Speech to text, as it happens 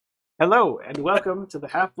Hello, and welcome to the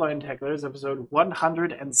Half-Blind Hecklers, episode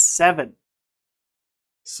 107.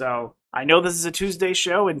 So, I know this is a Tuesday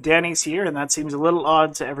show, and Danny's here, and that seems a little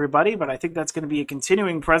odd to everybody, but I think that's going to be a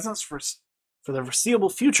continuing presence for the foreseeable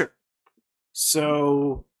future.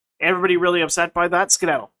 So, everybody really upset by that?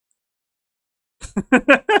 Skedaddle.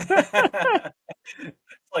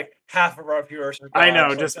 Like half of our viewers are I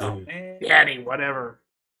know, dogs. just Like, oh, Danny, whatever.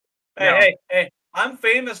 hey! I'm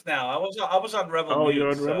famous now. I was on Rebel News.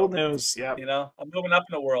 You're on Rebel News. Yeah, I'm moving up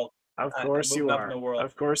in the world. of I'm course you moving up in are. the world.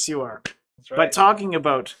 Of course you are. That's right. But talking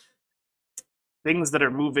about things that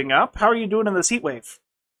are moving up, how are you doing in this heat wave?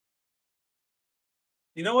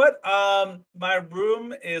 You know what? My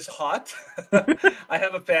room is hot. I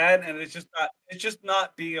have a fan, and it's just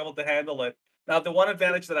not being able to handle it. Now, the one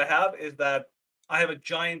advantage that I have is that I have a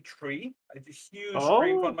giant tree, a huge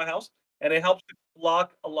tree in front of my house, and it helps to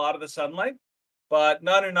block a lot of the sunlight, but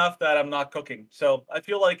not enough that I'm not cooking. So I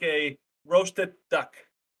feel like a roasted duck,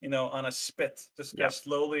 on a spit, just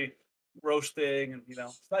slowly roasting, and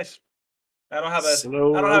it's nice. I don't have an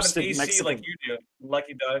AC Mexican. like you do,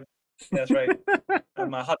 lucky dog. That's right.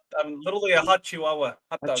 I'm literally a hot chihuahua.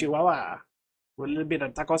 Hot dog. Chihuahua. With a little bit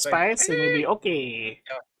of taco spice, and we'll be okay.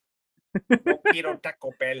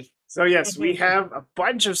 So yes, we have a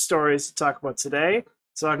bunch of stories to talk about today.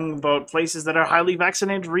 Talking about places that are highly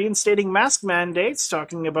vaccinated reinstating mask mandates.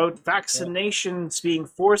 Talking about vaccinations being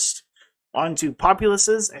forced onto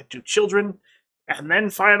populaces and to children. And then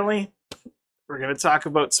finally, we're going to talk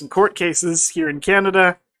about some court cases here in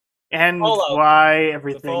Canada and why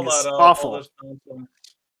everything is awful.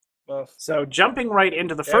 So jumping right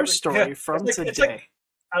into the first story from today.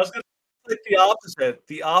 I was going to say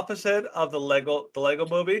the opposite of the Lego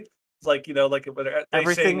movie. It's like, everything is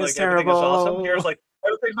Everything terrible. is awesome. Here's like,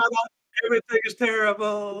 everything is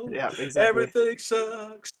terrible. Yeah, exactly. Everything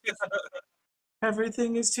sucks.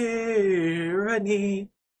 Everything is tyranny.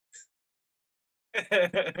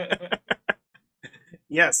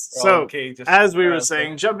 Yes, so as we were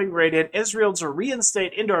saying, jumping right in, Israel to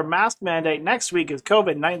reinstate indoor mask mandate next week as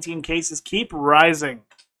COVID-19 cases keep rising.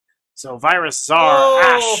 So virus czar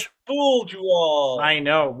Ash fooled you all. I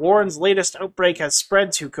know. Warren's latest outbreak has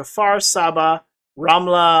spread to Kfar Saba,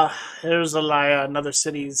 Ramla, Herzliya, and other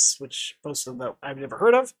cities, which most of them I've never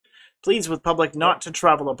heard of. Pleads with public not to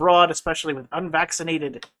travel abroad, especially with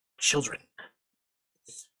unvaccinated children.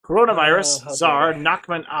 Coronavirus czar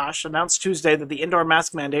Nachman Ash announced Tuesday that the indoor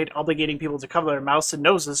mask mandate obligating people to cover their mouths and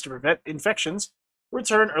noses to prevent infections will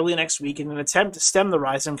return early next week in an attempt to stem the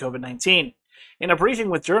rise in COVID-19. In a briefing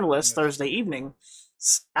with journalists Thursday evening,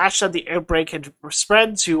 Ash said the outbreak had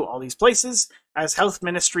spread to all these places, as health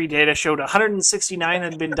ministry data showed 169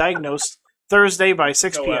 had been diagnosed Thursday by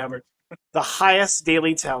 6 p.m., the highest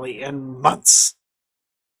daily tally in months.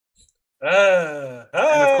 And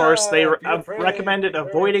of course, they recommended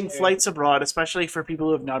avoiding flights abroad, especially for people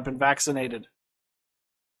who have not been vaccinated.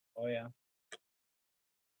 Oh, yeah.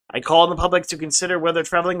 I call on the public to consider whether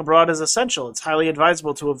traveling abroad is essential. It's highly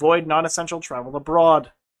advisable to avoid non-essential travel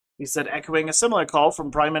abroad, he said, echoing a similar call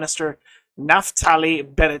from Prime Minister Naftali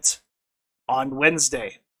Bennett on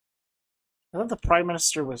Wednesday. I thought the Prime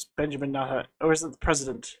Minister was Benjamin Netanyahu, or is it the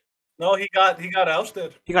President? No, he got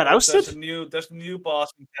ousted. He got ousted? There's a new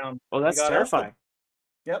boss in town. Oh, that's terrifying. Ousted.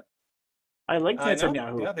 Yep. I like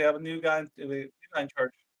Netanyahu. Yeah, they have a new guy in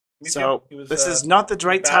charge. So, this is not the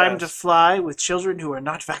right time to fly with children who are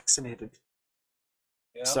not vaccinated.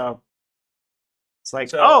 Yeah. So, it's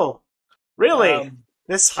like, really?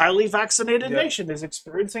 This highly vaccinated nation is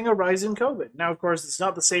experiencing a rise in COVID. Now, of course, it's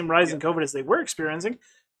not the same rise in COVID as they were experiencing,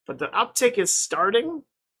 but the uptick is starting,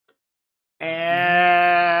 and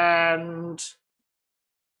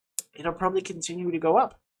it'll probably continue to go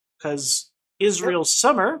up, because Israel's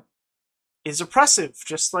summer is oppressive,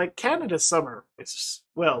 just like Canada's summer.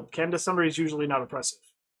 Canada's summer is usually not oppressive.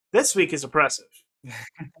 This week is oppressive.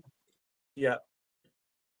 Yeah.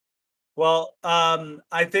 Well,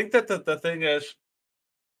 I think that the thing is,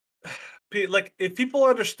 like, if people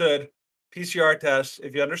understood PCR tests,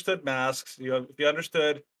 if you understood masks, if you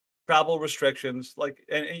understood travel restrictions, and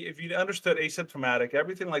if you understood asymptomatic,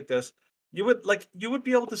 everything like this, you would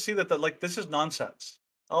be able to see that this is nonsense.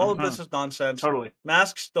 All of this is nonsense. Totally.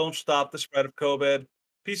 Masks don't stop the spread of COVID.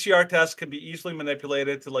 PCR tests can be easily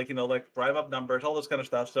manipulated to drive up numbers, all this kind of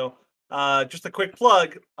stuff. So, just a quick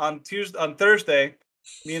plug on Thursday,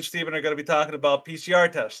 me and Steven are going to be talking about PCR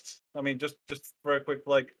tests. I mean, just for a quick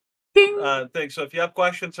thing. So if you have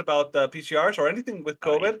questions about PCRs or anything with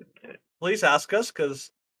COVID, please ask us, because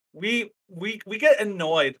we get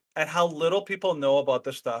annoyed at how little people know about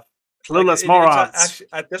this stuff. Clueless morons.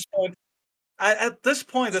 At this point, At this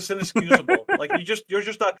point, it's inexcusable. Like you're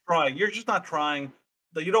just not trying. You're just not trying.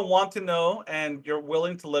 That you don't want to know, and you're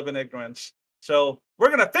willing to live in ignorance. So we're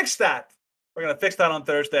gonna fix that. We're gonna fix that on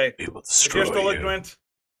Thursday. We will If you're destroy still you. ignorant,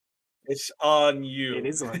 it's on you. It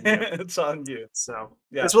is on you. It's on you. So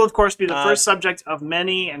Yeah. this will, of course, be the first subject of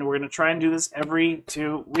many, and we're going to try and do this every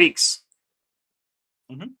 2 weeks.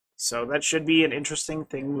 Mhm. So that should be an interesting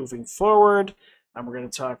thing moving forward. And we're going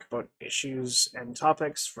to talk about issues and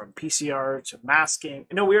topics from PCR to masking.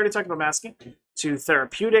 No, we already talked about masking, to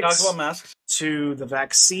therapeutics, Talk about masks. to the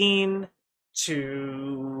vaccine,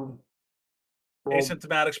 to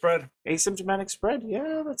Asymptomatic spread. asymptomatic spread.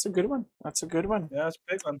 Yeah, that's a good one. That's a good one. Yeah, that's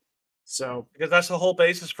a big one. So, because that's the whole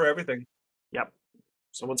basis for everything. Yep.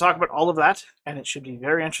 So we'll talk about all of that, and it should be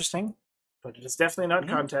very interesting. But it is definitely not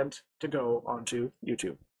content to go onto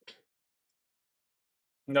YouTube.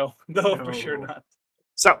 No, for sure not.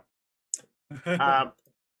 So,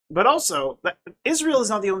 but also, Israel is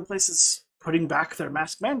not the only place that's putting back their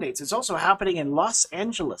mask mandates. It's also happening in Los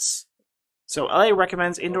Angeles. So LA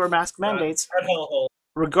recommends indoor mask mandates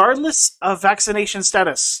regardless of vaccination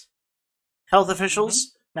status. Health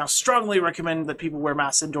officials now strongly recommend that people wear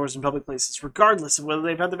masks indoors in public places, regardless of whether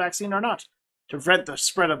they've had the vaccine or not, to prevent the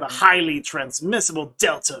spread of the highly transmissible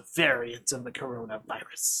Delta variant of the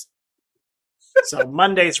coronavirus. So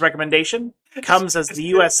Monday's recommendation comes as the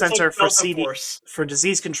U.S. Center for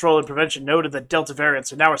Disease Control and Prevention noted that Delta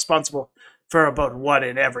variants are now responsible for about 1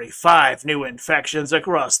 in every 5 new infections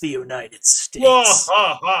across the United States.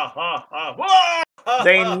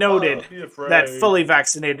 They noted that fully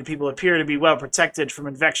vaccinated people appear to be well protected from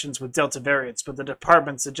infections with Delta variants, but the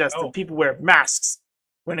department suggests that people wear masks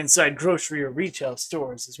when inside grocery or retail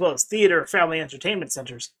stores, as well as theater, family entertainment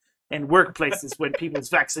centers, and workplaces when people's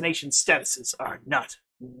vaccination statuses are not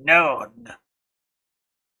known.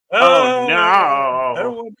 Oh no! I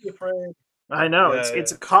don't want to be afraid. I know,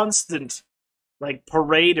 it's a constant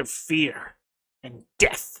parade of fear and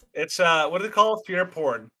death. It's what do they call it? Fear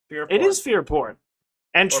porn. Fear porn. It is fear porn.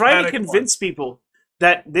 And trying to convince people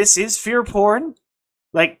that this is fear porn,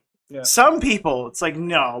 some people, it's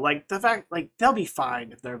no, the fact, they'll be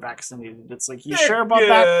fine if they're vaccinated. It's you sure about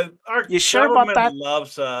that? You sure about that?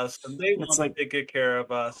 Loves us, and they want to take good care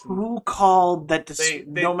of us. Who called that?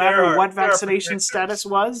 No matter what vaccination status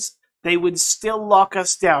was, they would still lock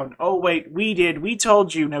us down. Oh wait, we did. We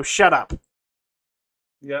told you. No, shut up.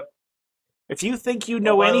 Yep. If you think you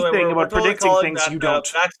know anything about predicting things, you don't.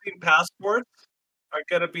 Vaccine passports are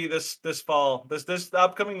going to be this fall, this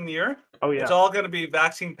upcoming year. Oh yeah, it's all going to be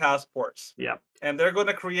vaccine passports. Yeah, and they're going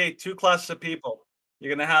to create 2 classes of people.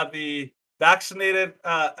 You're going to have the vaccinated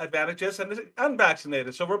advantages and the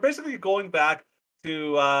unvaccinated. So we're basically going back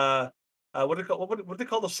to what do they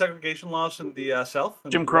call the segregation laws in the South?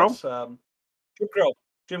 Jim Crow.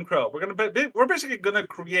 Jim Crow. We're basically going to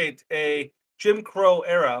create a Jim Crow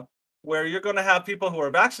era where you're going to have people who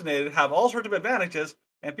are vaccinated have all sorts of advantages,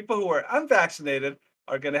 and people who are unvaccinated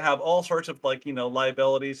are going to have all sorts of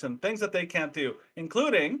liabilities and things that they can't do,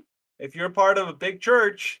 including if you're part of a big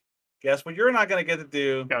church, guess what you're not going to get to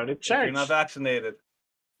do? Go to church. If you're not vaccinated.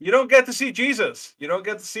 You don't get to see Jesus. You don't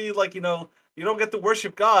get to see you don't get to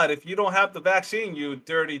worship God if you don't have the vaccine, you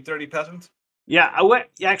dirty peasant. Yeah,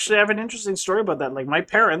 actually I have an interesting story about that. My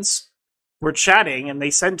parents were chatting and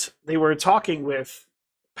they were talking with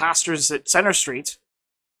pastors at Center Street.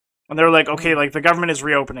 And they're okay, the government is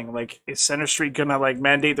reopening. Is Center Street gonna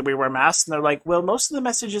mandate that we wear masks? And they're well, most of the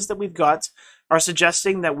messages that we've got are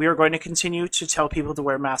suggesting that we are going to continue to tell people to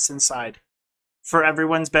wear masks inside for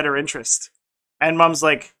everyone's better interest. And Mom's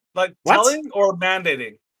what? Telling or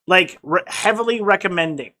mandating? Heavily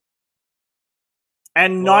recommending.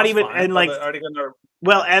 And not even fine. And are they gonna?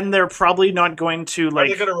 Well, and they're probably not going to Are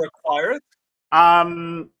they gonna require it?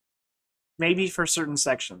 Maybe for certain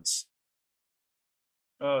sections.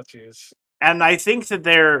 Oh, jeez. And I think that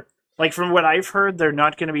they're, from what I've heard, they're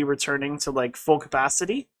not going to be returning to, full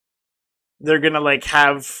capacity. They're going to,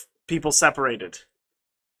 have people separated.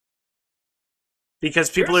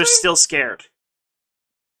 Because people are still scared.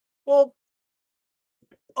 Well,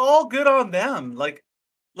 all good on them.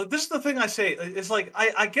 This is the thing I say. It's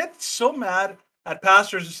I get so mad at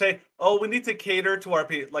pastors who say, oh, we need to cater to our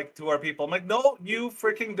people. I'm no, you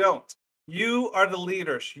freaking don't. You are the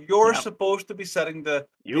leaders. You're supposed to be setting the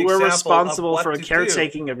You were responsible for the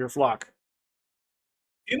caretaking of your flock.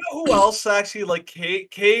 You know who else actually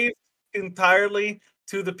caved entirely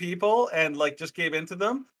to the people and just gave in to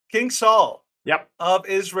them? King Saul. Yep. Of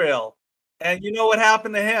Israel. And you know what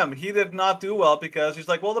happened to him? He did not do well because he's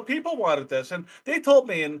well, the people wanted this, and they told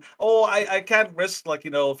me, and I can't risk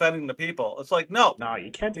offending the people. It's no,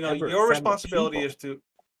 you can't. Your responsibility is to.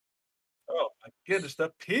 Oh my goodness,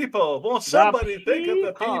 the people. Won't The somebody think of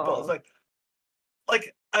the people? It's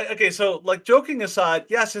people. okay. So, like, joking aside,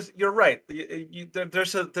 yes, you're right.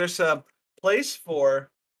 There's a place for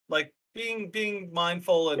like being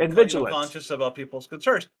mindful and And vigilant. conscious about people's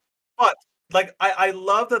concerns. But like, I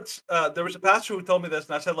love that there was a pastor who told me this,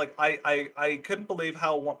 and I said like I couldn't believe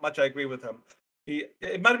how much I agree with him.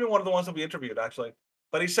 It might have been one of the ones that we interviewed actually,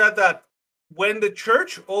 but he said that when the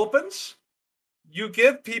church opens, you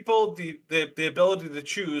give people the ability to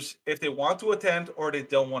choose if they want to attend or they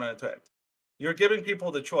don't want to attend. You're giving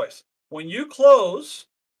people the choice. When you close,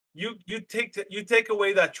 you take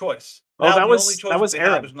away that choice. Oh, Now the only choice that that was they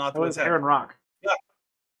have Aaron. is not That to was attend. Aaron Rock. Yeah,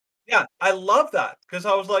 yeah, I love that because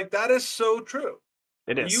I was like, that is so true.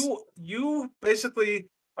 It is. You basically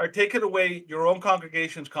are taking away your own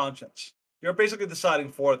congregation's conscience. You're basically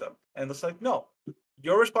deciding for them, and it's like, no,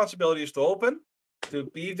 your responsibility is to open, to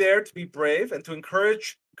be there, to be brave, and to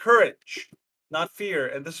encourage courage, not fear.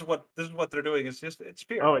 And this is what they're doing. It's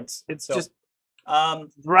fear. Oh, it's So, just um,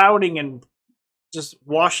 drowning and just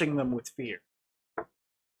washing them with fear.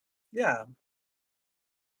 yeah,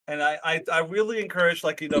 and I really encourage,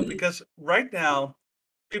 like, because right now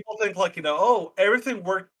people think like, oh, everything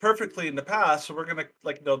worked perfectly in the past, so we're gonna,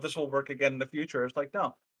 like, this will work again in the future. It's like,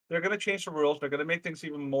 no, they're gonna change the rules. They're gonna make things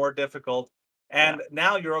even more difficult. Yeah. And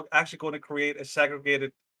now you're actually going to create a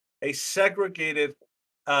segregated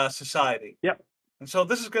society. Yep. And so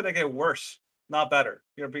this is going to get worse, not better.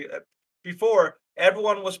 Before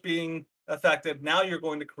everyone was being affected, now you're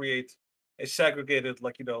going to create a segregated,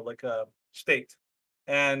 like, like a state.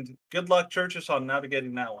 And good luck, churches, on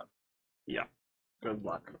navigating that one. Yeah. Good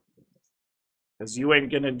luck. Because you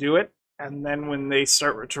ain't gonna do it. And then when they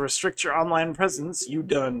start to restrict your online presence, you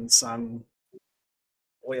done, son.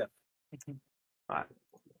 Oh yeah. But,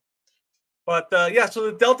 But yeah,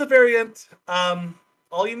 so the Delta variant.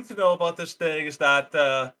 All you need to know about this thing is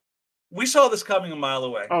that we saw this coming a mile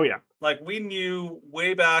away. oh yeah. Like, we knew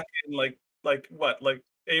way back in like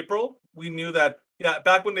April. We knew that, yeah,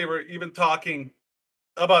 back when they were even talking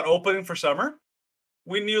about opening for summer.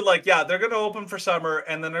 We knew, like, yeah, they're going to open for summer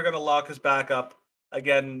and then they're going to lock us back up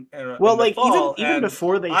again Well, in the like even fall. even And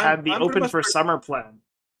before they had the I'm pretty open much for summer plan,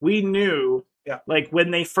 we knew yeah. like when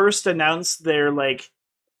they first announced their like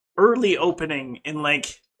early opening in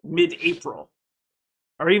like mid-April,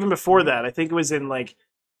 or even before Mhm. that. I think it was in like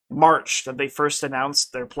March that they first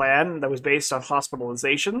announced their plan that was based on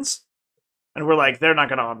hospitalizations. And we're like, they're not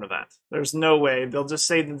going to honor that. There's no way. They'll just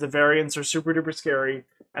say that the variants are super duper scary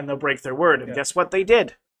and they'll break their word. And Yeah. guess what? They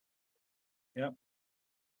did. Yeah.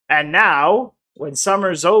 And now, when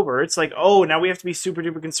summer's over, it's like, oh, now we have to be super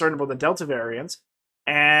duper concerned about the Delta variant.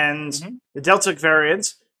 And Mhm. the Delta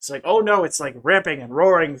variant, it's like, oh no, it's like ripping and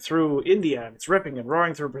roaring through India, and it's ripping and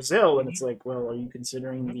roaring through Brazil. And Mhm. it's like, well, are you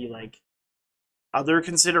considering Mhm. the like other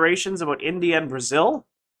considerations about India and Brazil?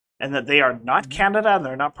 And that they are not Mhm. Canada and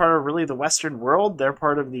they're not part of really the Western world. They're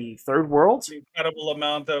part of the third world. The incredible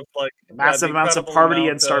amount of, like, yeah, the Massive amounts of incredible poverty and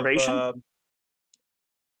amount of starvation.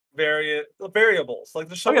 variables. Like,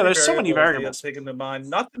 there's Oh so yeah, many there's so many variables that you have to variables. take into mind.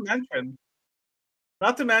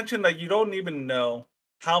 Not to mention that you don't even know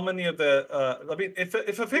how many of the. I mean, if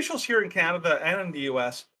officials here in Canada and in the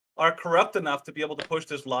U.S. are corrupt enough to be able to push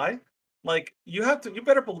this lie, like, you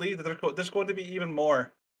better believe that there's going to be even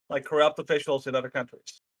more, like, corrupt officials in other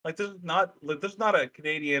countries. Like, this is not a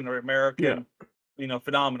Canadian or Yeah. American,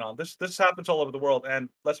 phenomenon. This happens all over the world. And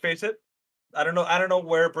let's face it, I don't know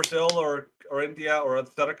where Brazil or India or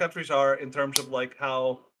other countries are in terms of, like,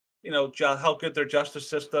 how, how good their justice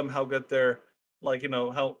system, how good their, like,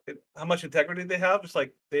 how much integrity they have. It's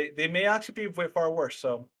like they may actually be way far worse.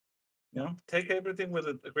 So, take everything with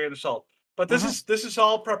a grain of salt. But this Mm-hmm. is this is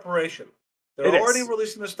all preparation. They're It already is.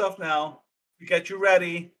 releasing this stuff now to get you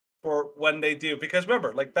ready for when they do. Because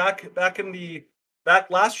remember, like, back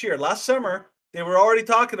last year, last summer, they were already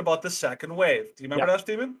talking about the second wave. Do you remember Yeah. that,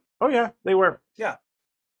 Stephen? Oh yeah, they were. Yeah.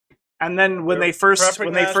 And then when They're they first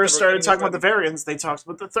prepping us. They were started getting us talking about the ready. variants, they talked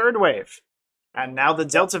about the third wave. And now the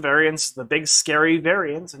Yep. Delta variant's the big scary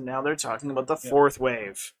variant, and now they're talking about the Yep. fourth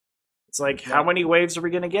wave. It's like, how Yep. many waves are we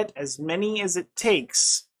going to get? As many as it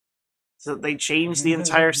takes, so that they change the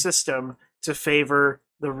entire system to favor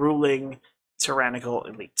the ruling tyrannical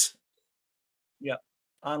elite. Yeah.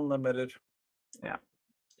 Unlimited. Yeah.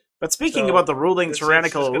 But speaking about So the ruling it's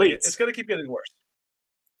tyrannical just gonna get it's elites, gonna keep getting worse.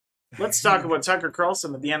 let's talk about Tucker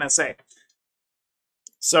Carlson of the NSA.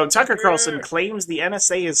 So Tucker Carlson Tucker. claims the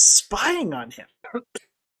NSA is spying on him.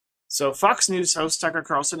 So Fox News host Tucker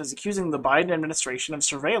Carlson is accusing the Biden administration of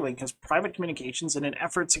surveilling his private communications in an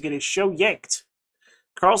effort to get his show yanked.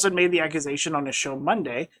 Carlson made the accusation on his show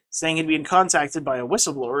Monday, saying he'd been contacted by a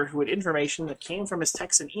whistleblower who had information that came from his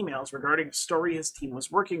texts and emails regarding a story his team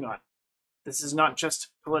was working on. This is not just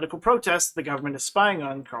political protest the government is spying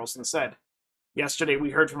on, Carlson said. Yesterday,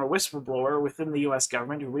 we heard from a whistleblower within the U.S.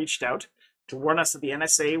 government who reached out to warn us that the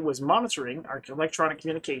NSA was monitoring our electronic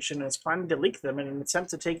communication and is planning to leak them in an attempt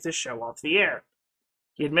to take this show off the air.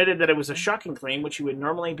 He admitted that it was a shocking claim which he would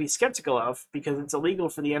normally be skeptical of because it's illegal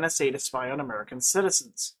for the NSA to spy on American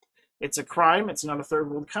citizens. It's a crime, it's not a third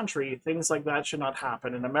world country, things like that should not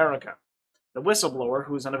happen in America. The whistleblower,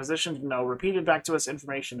 who was in a position to know, repeated back to us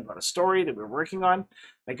information about a story that we were working on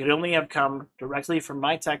that could only have come directly from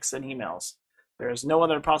my texts and emails. There is no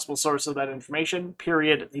other possible source of that information,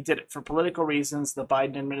 period. They did it for political reasons. The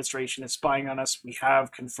Biden administration is spying on us. We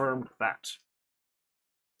have confirmed that.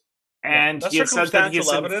 And that's he has said that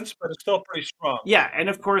circumstantial evidence, but it's still pretty strong. Yeah, and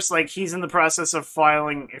of course, like, he's in the process of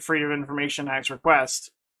filing a Freedom of Information Act request,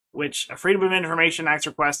 which a Freedom of Information Act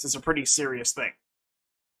request is a pretty serious thing.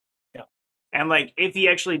 Yeah. And, like, if he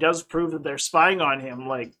actually does prove that they're spying on him,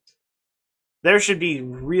 like, there should be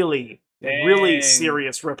really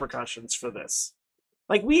serious repercussions for this.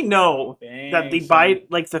 Like, we know that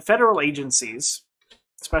the federal agencies,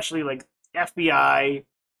 especially, like, FBI,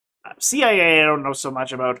 CIA, I don't know so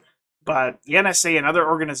much about, but the NSA and other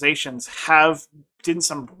organizations have done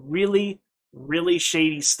some really, really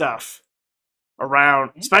shady stuff around,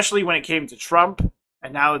 especially when it came to Trump,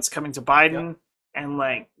 and now it's coming to Biden, and,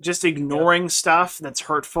 like, just ignoring stuff that's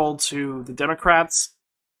hurtful to the Democrats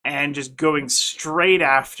and just going straight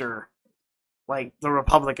after, like, the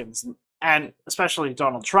Republicans, and especially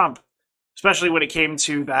Donald Trump, especially when it came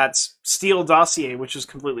to that Steele dossier, which is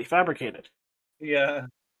completely fabricated. Yeah.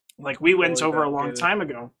 Like, we went over a long time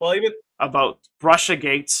ago about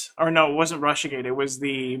Russiagate. Or no, it wasn't Russiagate. It was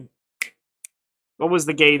the... What was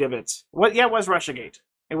the gate of it? What? Yeah, it was Russiagate.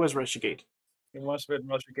 It was Russiagate. It must have been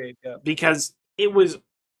Russiagate, yeah. Because it was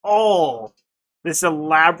all this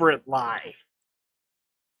elaborate lie.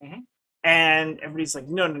 Mm-hmm. And everybody's like,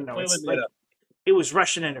 no. It's like, it was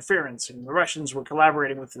Russian interference, and the Russians were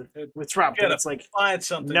collaborating with Trump. And it's like,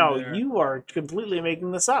 no, there. You are completely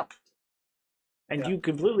making this up. And you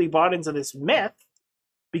completely bought into this myth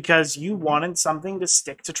because you wanted something to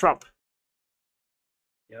stick to Trump.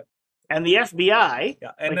 Yep. And the FBI,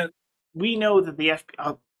 and like, we know that the FBI,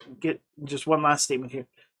 I'll get just one last statement here.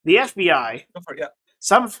 The FBI,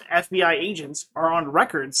 some FBI agents are on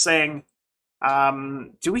record saying,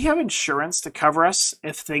 do we have insurance to cover us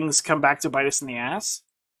if things come back to bite us in the ass?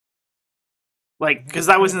 Like, because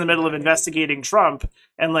that was in the middle of investigating Trump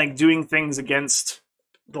and, like, doing things against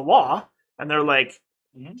the law. And they're like,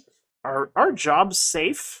 are our jobs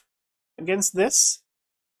safe against this?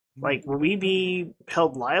 Like, will we be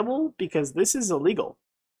held liable? Because this is illegal.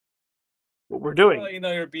 What we're doing. Well, you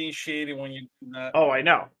know you're being shady when you do that. Oh, I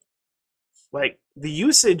know. Like, the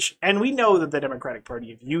usage, and we know that the Democratic Party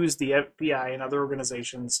have used the FBI and other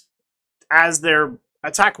organizations as their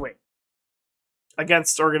attack wing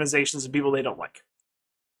against organizations and people they don't like.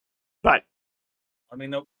 But, I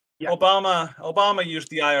mean, Obama used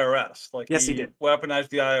the IRS. Like, yes, he did. Weaponized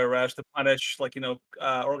the IRS to punish, like,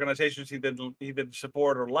 organizations he didn't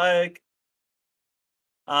support or like.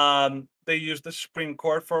 They used the Supreme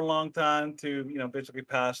Court for a long time to, basically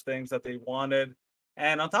pass things that they wanted.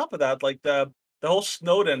 And on top of that, like the whole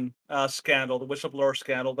Snowden scandal, the whistleblower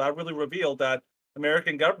scandal, that really revealed that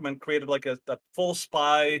American government created like a full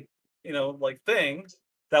spy, like thing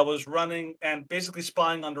that was running and basically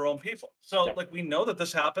spying on their own people. So like, we know that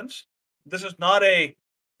this happens. This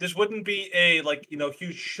wouldn't be a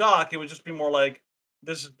huge shock. It would just be more like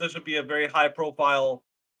this would be a very high profile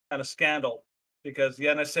kind of scandal because the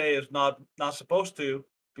NSA is not supposed to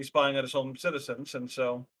be spying on its own citizens. And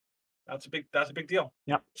so that's a big deal.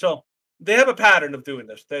 Yeah. So they have a pattern of doing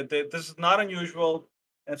this. This is not unusual.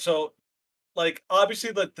 And so, like,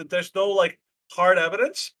 obviously, there's no like hard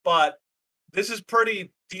evidence, but this is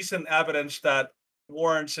pretty decent evidence that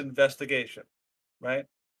warrants investigation, right?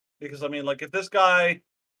 Because I mean, like, if this guy,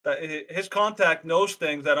 that his contact knows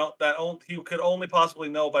things that he could only possibly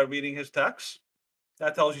know by reading his texts,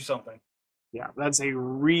 that tells you something. Yeah, that's a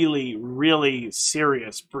really, really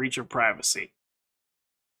serious breach of privacy.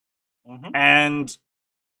 Mm-hmm. And,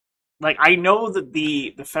 like, I know that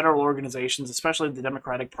the federal organizations, especially the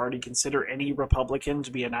Democratic Party, consider any Republican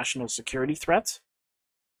to be a national security threat.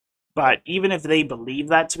 But even if they believe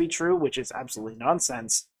that to be true, which is absolutely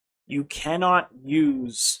nonsense, you cannot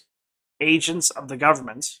use agents of the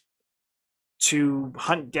government to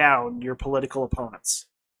hunt down your political opponents.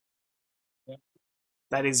 Yeah.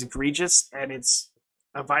 That is egregious, and it's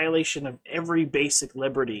a violation of every basic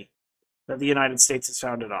liberty that the United States is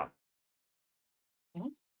founded on.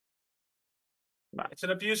 Mhm. It's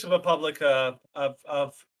an abuse of a public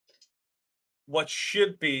of what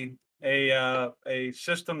should be a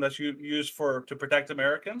system that's used for to protect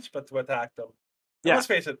Americans, but to attack them. And Yeah, let's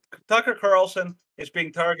face it, Tucker Carlson is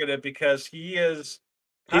being targeted because he is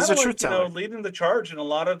he's kind a of truth like, teller. leading the charge in a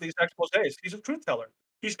lot of these exposés. He's a truth teller.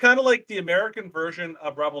 He's kind of like the American version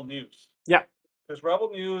of Rebel News. Yeah. Because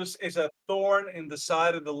Rebel News is a thorn in the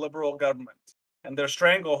side of the liberal government and their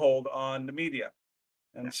stranglehold on the media.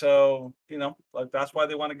 And so, like that's why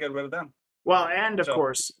they want to get rid of them. Well, and of So,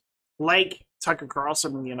 course, like Tucker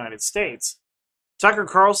Carlson in the United States, Tucker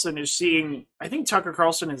Carlson is seeing. I think Tucker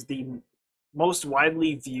Carlson is the most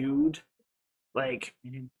widely viewed, like,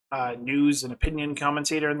 mhm. news and opinion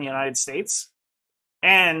commentator in the United States,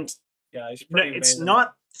 and Yeah, he's pretty it's amazing.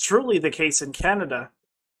 not truly the case in Canada,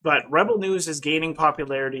 but Rebel News is gaining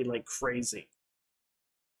popularity like crazy.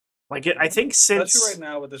 Like I think Especially right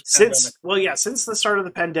now with this pandemic. since the start of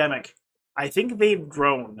the pandemic, I think they've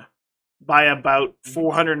grown by about Mhm.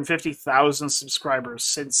 450,000 subscribers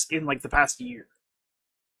since in like the past year,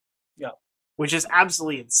 Yeah. which is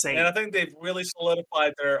absolutely And I insane. think they've really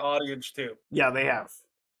solidified their audience too. Yeah, they have.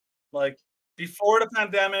 Like before the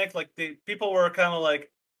pandemic, like the people were kind of like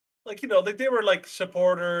they were like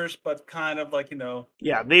supporters, but kind of like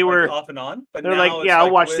Yeah, they like were. off and on. But They're like, now it's yeah, I'll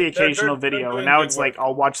like watch the with occasional they're video, and doing now good it's like work.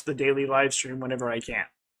 I'll watch the daily live stream whenever I can.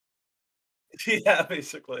 Yeah,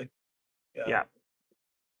 basically. Yeah. Yeah,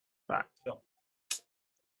 but So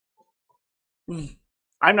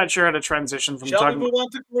I'm not sure how to transition from shall we talking. move on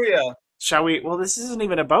to Korea? Shall we? Well, this isn't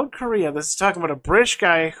even about Korea. This is talking about a British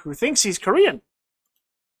guy who thinks he's Korean.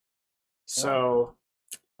 Yeah, So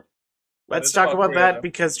that let's is talk about about Korea that though.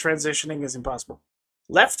 because transitioning is impossible.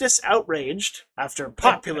 Leftists outraged after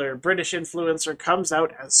popular British influencer comes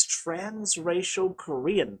out as transracial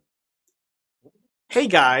Korean. Hey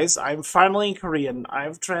guys, I'm finally Korean.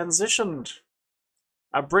 I've transitioned.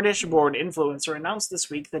 A British born influencer announced this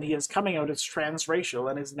week that he is coming out as transracial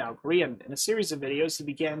and is now Korean. In a series of videos he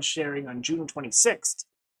began sharing on June 26th,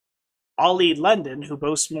 Ollie London, who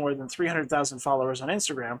boasts more than 300,000 followers on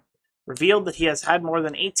Instagram, revealed that he has had more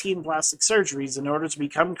than 18 plastic surgeries in order to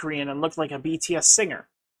become Korean and look like a BTS singer.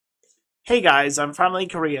 Hey guys, I'm finally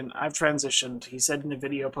Korean. I've transitioned, he said in a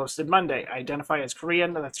video posted Monday. I identify as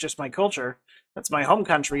Korean, that's just my culture. That's my home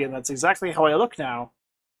country, and that's exactly how I look now.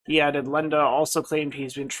 He added Lenda also claimed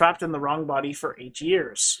he's been trapped in the wrong body for 8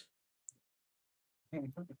 years.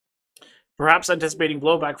 Perhaps anticipating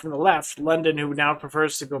blowback from the left, London, who now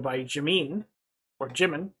prefers to go by Jamin, or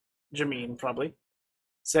Jimin, Jamin probably,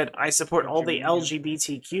 said, I support Or all the Jimmy, yeah.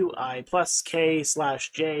 LGBTQI plus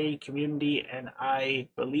K/J community, and I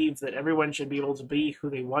believe that everyone should be able to be who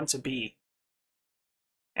they want to be.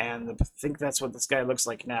 And I think that's what this guy looks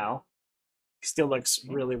like now. He still looks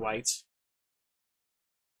Mhm. really white.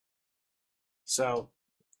 So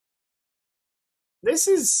this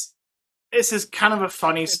is kind of a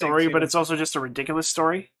funny What do you think, story, but Steven? it's also just a ridiculous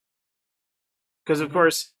story. Because of Mhm.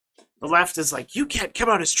 course, the left is like, you can't come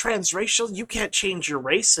out as transracial, you can't change your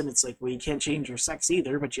race, and it's like, well, you can't change your sex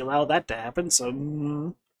either, but you allow that to happen.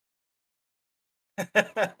 So,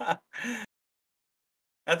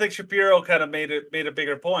 I think Shapiro kind of made a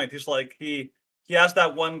bigger point. He's like he asked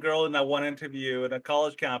that one girl in that one interview at a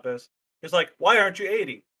college campus. He's like, "Why aren't you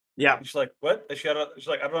 80?" yeah, And she's like, "What?" And she's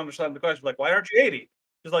like, "I don't understand the question." She's like, "Why aren't you 80?"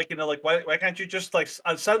 She's like, like why can't you just like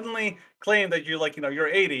suddenly claim that you're like you're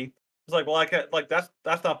 80?" He's like, "Well, I can't. Like that's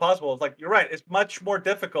not possible." It's like you're right. It's much more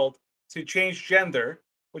difficult to change gender,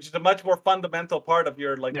 which is a much more fundamental part of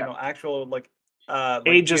your yeah. actual like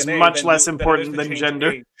Age is DNA much less than it is important to than change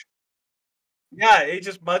gender. age. Yeah, age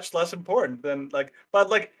is much less important than but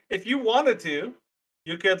like if you wanted to,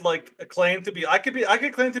 you could like claim to be I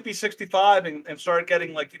could claim to be 65 and start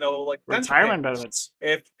getting like like pension Retirement payments.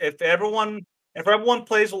 benefits. If everyone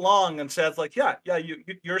plays along and says like yeah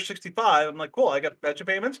you're 65, I'm like cool, I got pension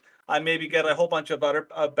payments. I maybe get a whole bunch of other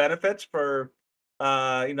benefits for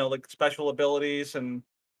like special abilities and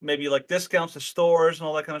maybe like discounts to stores and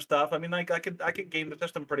all that kind of stuff. I mean like I could game the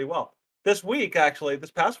system pretty well. This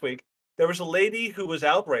past week there was a lady who was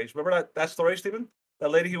outraged. Remember that story, Stephen?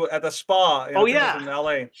 That lady who at the spa, and Oh, I think it was yeah, in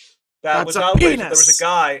LA, that that's was a outraged that there was a penis.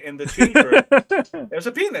 guy in the change room. There's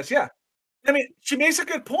a penis, yeah. I mean, she makes a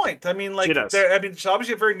good point. I mean, She like does. there. I mean, it's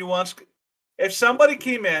obviously a very nuanced. If somebody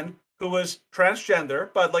came in who was transgender,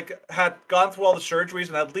 but like had gone through all the surgeries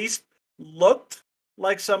and at least looked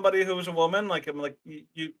like somebody who was a woman, like I'm like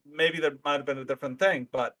you maybe there might have been a different thing.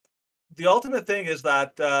 But the ultimate thing is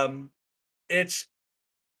that it's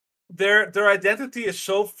their identity is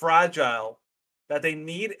so fragile that they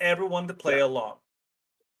need everyone to play Yeah. along.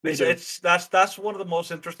 They do. That's one of the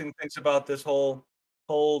most interesting things about this whole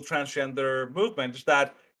transgender movement is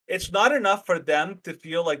that it's not enough for them to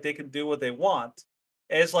feel like they can do what they want.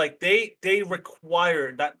 It's like they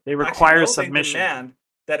require that They actually require no, they submission. demand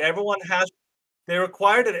that everyone has they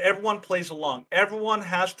require that everyone plays along. Everyone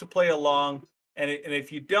has to play along, and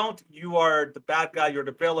if you don't, you are the bad guy. You're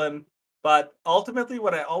the villain. But ultimately,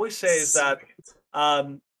 what I always say is that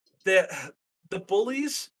um, the the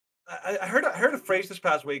bullies. I heard a phrase this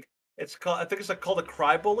past week. It's called. I think it's like called a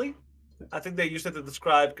cry bully. I think they used it to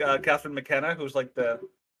describe Catherine McKenna, who's like the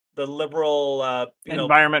liberal,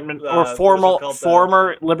 Environment or what is it called?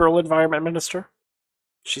 former liberal environment minister.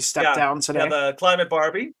 She stepped Yeah, down yeah, today. the climate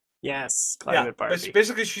Barbie. Yes, Yeah, climate but Barbie.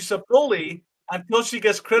 basically she's a bully until she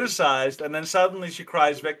gets criticized, and then suddenly she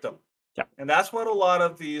cries victim. Yeah. And that's what a lot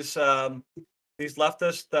of these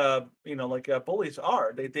leftist, bullies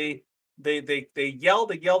are. They yell,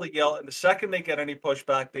 they yell, and the second they get any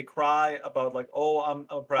pushback, they cry about like, oh, I'm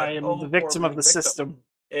I oppressed, am the oh, poor victim of me, the victim. system.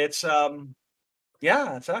 It's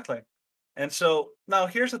yeah, exactly. And so now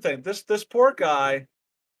here's the thing: this poor guy,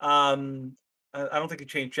 I don't think he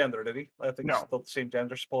changed gender, did he? I think he's No. still the same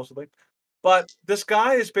gender supposedly. But this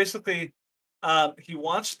guy is basically, he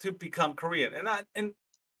wants to become Korean, and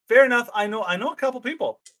fair enough. I know a couple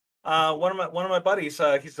people. One of my buddies,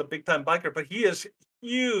 he's a big time biker, but he is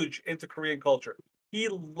huge into Korean culture. He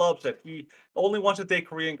loves it. He only wants to date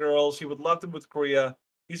Korean girls. He would love to move to Korea.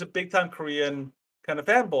 He's a big time Korean kind of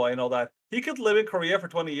fanboy and all that. He could live in Korea for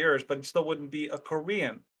 20 years, but he still wouldn't be a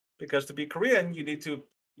Korean because to be Korean, you need to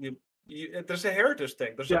there's a heritage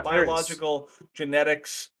thing. There's a Yeah, there is. biological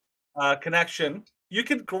genetics connection. You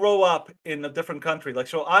could grow up in a different country. Like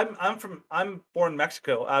so, I'm born in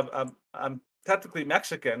Mexico. I'm technically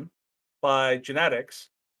Mexican by genetics,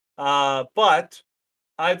 but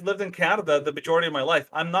I've lived in Canada the majority of my life.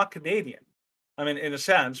 I'm not Canadian. I mean, in a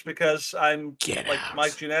sense, because I'm Get like my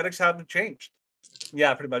out. genetics haven't changed.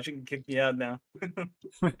 Yeah, pretty much. You can kick me out now.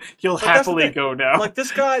 You'll But that's the happily thing. go now. Like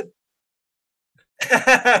this guy.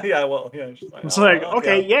 Yeah, well, yeah. She's like, It's oh, like, well,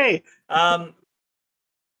 okay, okay. yay. Um,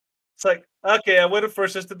 it's like, okay, I would have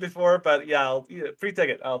persisted before, but yeah, free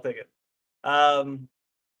ticket. I'll take it. Um,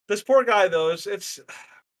 this poor guy though, it's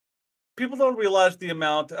people don't realize the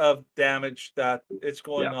amount of damage that it's Yeah,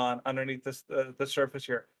 going on underneath this the surface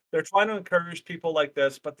here. They're trying to encourage people like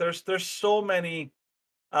this, but there's so many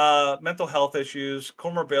mental health issues,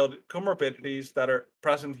 comorbidities that are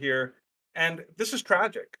present here, and this is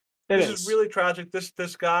tragic. it This is is. really tragic.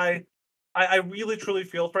 This guy, I really truly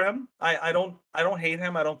feel for him. I don't hate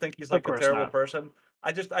him. I don't think he's Of like a course terrible not. person.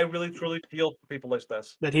 I really truly feel for people like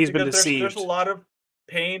this That he's been because there's a deceived. lot of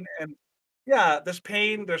pain and yeah, there's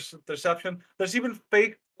pain, there's deception, there's even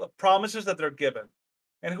fake promises that they're given,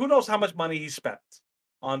 and who knows how much money he spent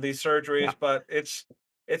on these Yeah, surgeries, but it's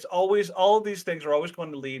always all of these things are always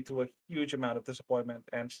going to lead to a huge amount of disappointment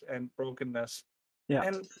and brokenness, yeah.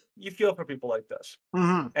 and you feel for people like this,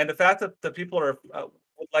 Hmm. and the fact that the people are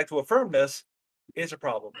would like to affirm this is a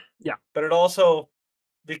problem, Yeah, but it also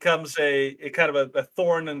becomes a kind of a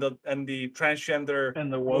thorn in the transgender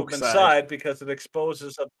and the woke movement side side because it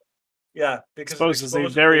exposes yeah, because it exposes a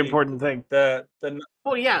exposes very important thing. the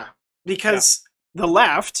Well, yeah, yeah. because the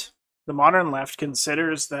left, the modern left,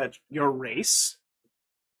 considers that your race,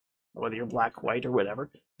 whether you're black, white, or whatever,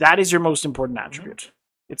 that is your most important Mhm. attribute.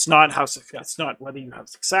 It's not how. Yeah. It's not whether you have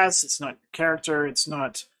success. It's not your character. It's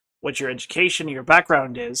not what your education or your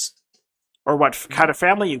background is, or what kind Mhm. of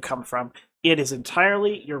family you come from. It is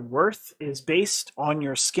entirely your worth is based on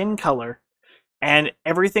your skin color, and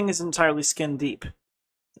everything is entirely skin deep.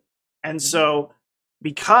 And Mhm. so,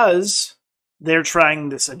 because they're trying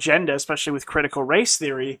this agenda, especially with critical race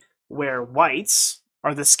theory, where whites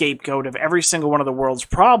are the scapegoat of every single one of the world's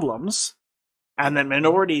problems, and that Mhm.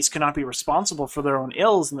 minorities cannot be responsible for their own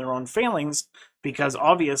ills and their own failings because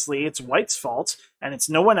obviously it's whites' fault and it's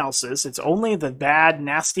no one else's. It's only the bad,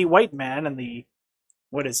 nasty white man and the,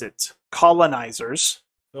 what is it, colonizers.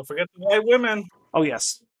 Don't forget the white women. Oh,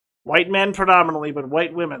 yes. White men predominantly, but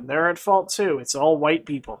white women, they're at fault too. It's all white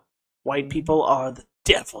people. White Mhm. people are the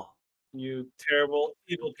devil. You terrible,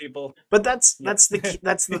 evil people. But that's Yeah. that's the key,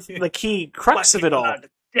 that's the key Black crux of it people are all. the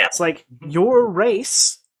It's devil. like Mhm. your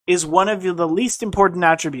race is one of the least important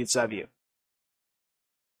attributes of you.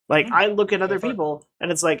 Like Mhm. I look at other That's right. people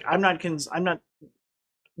and it's like I'm not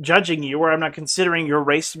judging you or I'm not considering your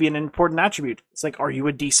race to be an important attribute. It's like, are you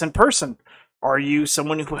a decent person? Are you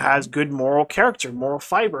someone who has Mhm. good moral character, moral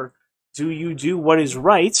fiber? Do you do what is Mhm.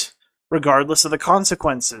 right regardless of the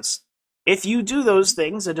consequences? If you do those Mhm.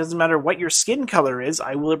 things, it doesn't matter what your skin color is,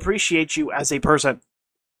 I will appreciate you as a person.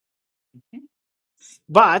 Mhm.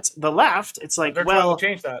 But the left, it's like, They're trying to well,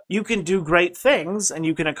 change that. you can do great things and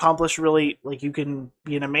you can accomplish really, like, you can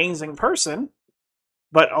be an amazing person,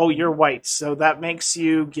 but you're white, so that makes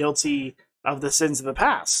you guilty of the sins of the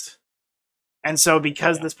past. And so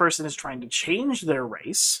because this person is trying to change their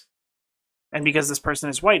race, and because this person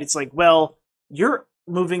is white, it's like, well, you're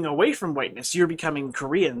moving away from whiteness. You're becoming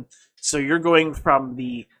Korean. So you're going from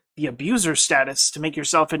the abuser status to make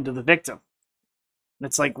yourself into the victim. And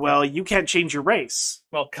it's like, well, you can't change your race.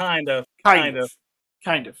 Well, kind of. Because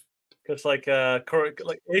like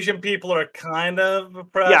Asian people are kind of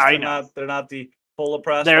oppressed. Yeah, I know. They're not the full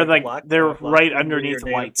oppressed. They're like black, they're black right underneath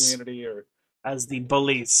whites community as the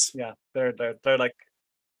bullies. Yeah, they're like,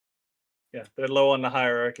 yeah, they're low on the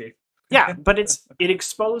hierarchy. Yeah, but it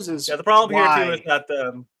exposes. Yeah, the problem here too is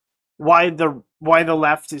that why the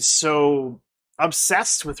left is so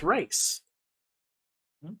obsessed with race.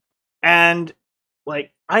 Hmm? And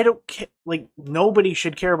like, I don't care. Like, nobody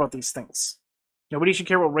should care about these things. Nobody should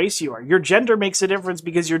care what race you are. Your gender makes a difference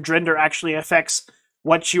because your gender actually affects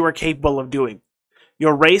what you are capable of doing.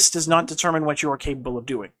 Your race does not determine what you are capable of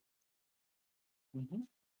doing. Mm-hmm.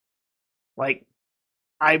 Like,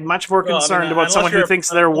 I'm much more concerned about someone who thinks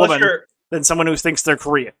they're a woman than someone who thinks they're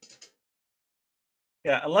Korean.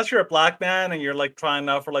 Yeah, unless you're a black man and you're like trying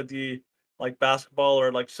out for like the basketball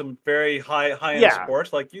or like some very high end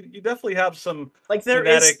sports, like you definitely have some like there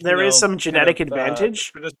is some genetic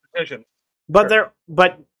advantage.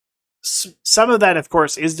 But some of that, of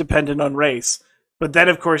course, is dependent on race. But then,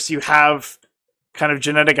 of course, you have kind of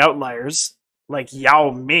genetic outliers like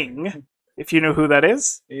Yao Ming, if you know who that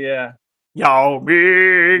is. Yeah. Yao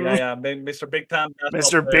Ming. Yeah, Mr. Big Time.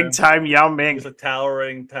 Mr. Big Time Yao Ming. He's a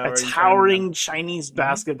towering Chinese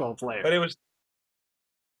basketball player. But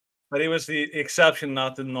he was the exception,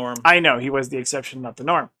 not the norm. I know, he was the exception, not the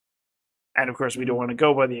norm. And of course, we don't want to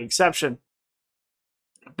go by the exception.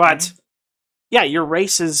 But yeah, your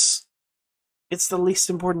race it's the least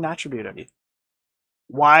important attribute of you.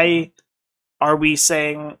 Why are we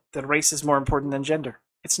saying that race is more important than gender?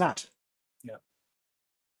 It's not. Yeah.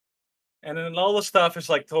 And then all the stuff is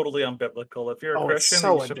like totally unbiblical. If you're a Christian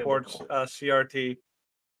and you support CRT,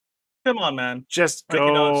 come on, man. Just go. Like,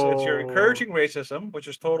 you know, it's you're encouraging racism, which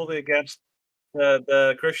is totally against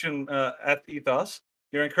the Christian ethos.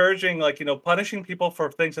 You're encouraging, like, you know, punishing people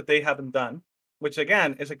for things that they haven't done, which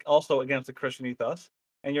again is also against the Christian ethos.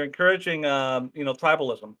 And you're encouraging, you know,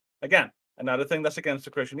 tribalism. Again, another thing that's against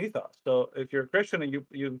the Christian ethos. So if you're a Christian and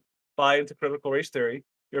you buy into critical race theory,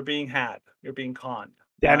 you're being had. You're being conned.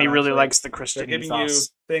 Danny really likes the Christian ethos. They're giving you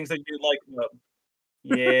things that you like.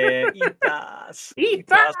 Yeah, ethos.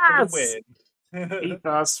 Ethos for the win.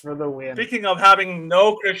 Ethos for the win. Speaking of having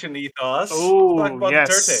no Christian ethos, let's talk about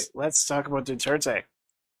Duterte. Let's talk about Duterte.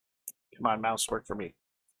 Come on, mouse, work for me.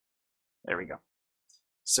 There we go.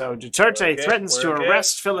 So Duterte threatens to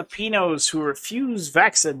arrest Filipinos who refuse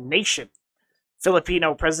vaccination.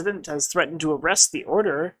 Filipino president has threatened to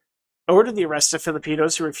order the arrest of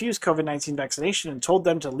Filipinos who refuse COVID-19 vaccination and told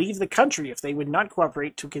them to leave the country if they would not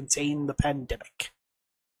cooperate to contain the pandemic.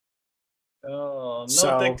 Oh,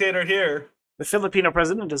 no dictator here. The Filipino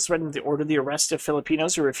president has threatened to order the arrest of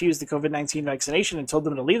Filipinos who refuse the COVID-19 vaccination and told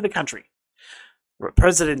them to leave the country.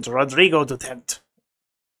 President Rodrigo Duterte,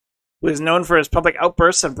 who is known for his public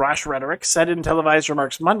outbursts and brash rhetoric, said in televised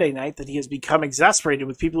remarks Monday night that he has become exasperated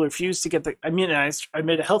with people who refuse to get immunized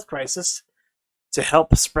amid a health crisis to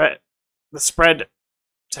help stop the spread.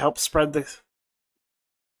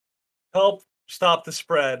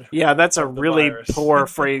 Yeah, that's a really poor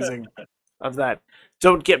phrasing of that.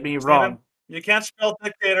 Don't get me wrong. You can't spell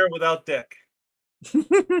dictator without dick.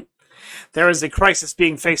 There is a crisis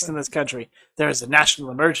being faced in this country. There is a national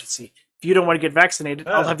emergency. If you don't want to get vaccinated,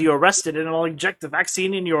 I'll have you arrested and I'll inject the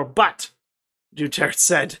vaccine in your butt, Duterte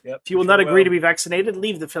said. If you will not agree to be vaccinated,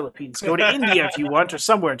 leave the Philippines. Go to India if you want, or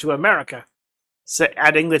somewhere to America.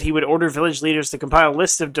 Adding that he would order village leaders to compile a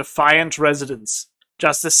list of defiant residents.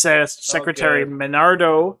 Justice Secretary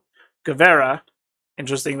Menardo Guevara,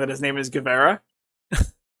 interesting that his name is Guevara.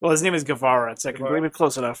 Well, his name is Guevara, technically, but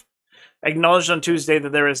close enough. Acknowledged on Tuesday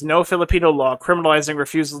that there is no Filipino law criminalizing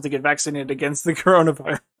refusal to get vaccinated against the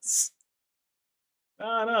coronavirus.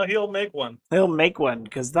 Oh, no, he'll make one. He'll make one,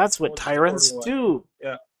 because that's what tyrants do.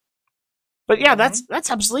 Yeah. But yeah, that's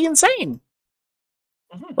absolutely insane.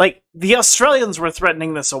 Like, the Australians were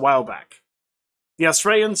threatening this a while back. The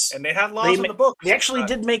Australians... And they had laws in the books. They actually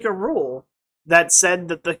did make a rule that said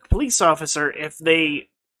that the police officer, if they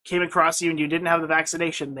came across you and you didn't have the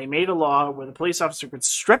vaccination, they made a law where the police officer could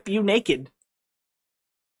strip you naked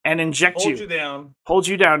and inject Hold you down. Hold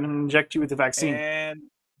you down and inject you with the vaccine. And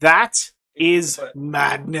that is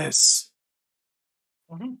madness.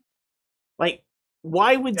 Mhm. Like,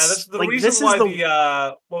 why would Yeah, this is the like reason this is why the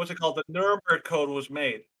the what was it called? The Nuremberg Code was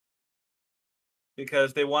made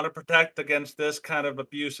because they want to protect against this kind of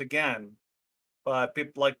abuse again. But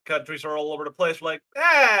people like countries are all over the place, like,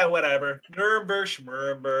 whatever. Nuremberg,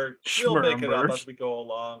 Schmuremberg. We'll make it up Schmurrenberg? as we go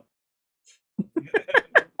along.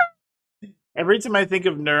 Every time I think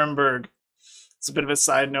of Nuremberg, it's a bit of a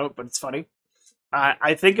side note, but it's funny.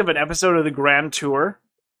 I think of an episode of the Grand Tour,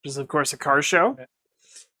 which is of course a car show,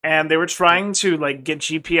 and they were trying to like get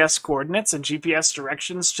GPS coordinates and GPS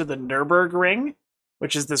directions to the Nürburgring,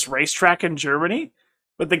 which is this racetrack in Germany.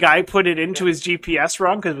 But the guy put it into his GPS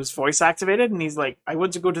wrong because it was voice activated, and he's like, "I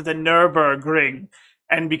want to go to the Nürburgring,"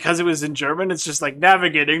 and because it was in German, it's just like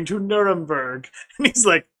navigating to Nuremberg, and he's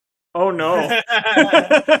like, "Oh no."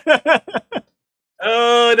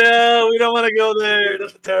 Oh no, we don't want to go there.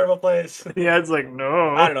 That's a terrible place. Yeah, it's like I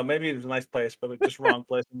no. don't know. Maybe it's a nice place, but it's just wrong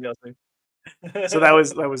place. I'm guessing. So that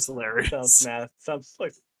was Sounds hilarious. mad. Sounds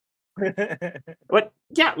like. But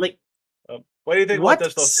yeah, like What do you think about what?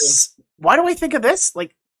 this, though, Tim? Why do I think of this?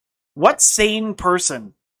 Like, what sane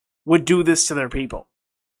person would do this to their people?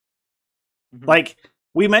 Mhm. Like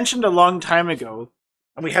we mentioned a long time ago,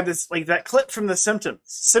 and we had this like that clip from the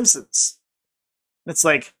Simpsons. It's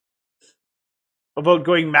like about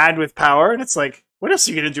going mad with power, and it's like, what else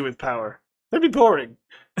are you gonna do with power? That'd be boring.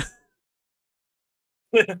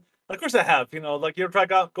 Of course I have. Like you ever try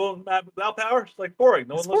going mad without power? It's like boring.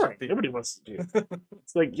 No It's one listens boring. to you. Nobody wants to do it.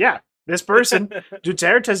 It's like, yeah, this person,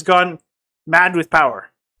 Duterte's gone mad with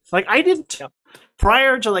power. Like, I didn't, Yep.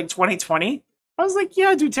 prior to like 2020, I was like,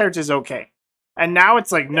 yeah, Duterte's okay. And now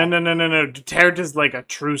it's like, no. Duterte's like a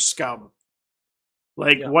true scum.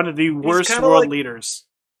 Like, Yeah. one of the worst kinda world like- leaders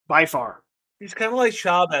by far. He's kind of like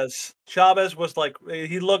Chavez. Chavez was like,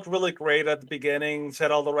 he looked really great at the beginning,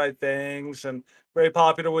 said all the right things, and very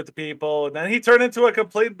popular with the people. And then he turned into a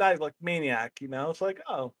complete like maniac. It's like,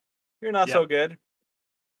 oh, you're not so good.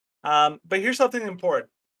 But here's something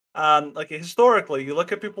important. Like historically, you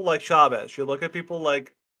look at people like Chavez. You look at people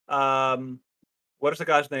like, what is the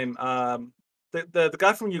guy's name? The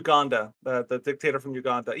guy from Uganda, the dictator from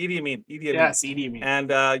Uganda, Idi Amin. Yes, Idi Amin.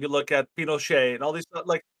 And you look at Pinochet and all these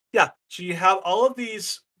like. Yeah, so you have all of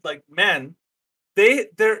these like men.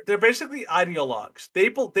 They're basically ideologues.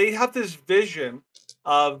 They have this vision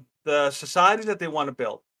of the society that they want to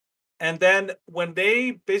build, and then when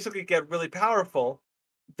they basically get really powerful,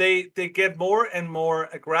 they get more and more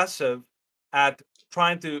aggressive at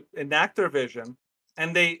trying to enact their vision,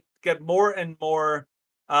 and they get more and more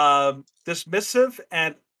dismissive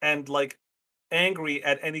and like angry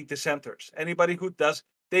at any dissenters. Anybody who does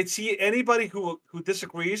They'd see anybody who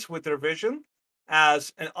disagrees with their vision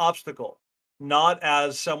as an obstacle, not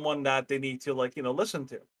as someone that they need to listen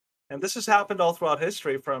to. And this has happened all throughout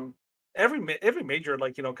history from every major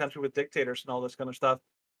country with dictators and all this kind of stuff.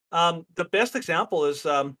 The best example is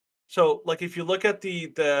so like if you look at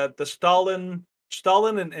the Stalin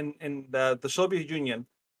in the Soviet Union,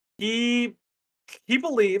 he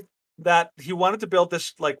believed that he wanted to build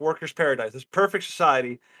this like workers' paradise, this perfect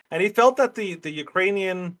society, and he felt that the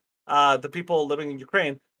Ukrainian, the people living in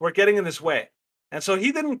Ukraine, were getting in his way, and so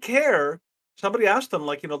he didn't care. Somebody asked him,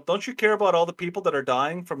 like, don't you care about all the people that are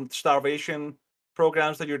dying from starvation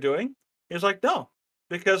programs that you're doing? He was like, no,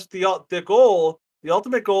 because the ultimate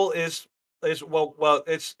goal is it's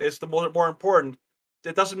the more important.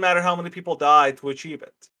 It doesn't matter how many people die to achieve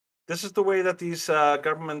it. This is the way that these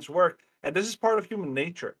governments work, and this is part of human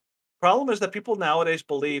nature. Problem is that people nowadays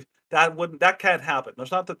believe that can't happen. It's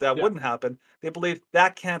not that Yeah. wouldn't happen. They believe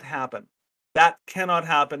that can't happen. That cannot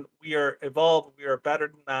happen. We are evolved. We are better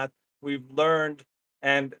than that. We've learned,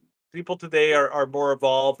 and people today are more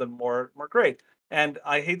evolved and more great. And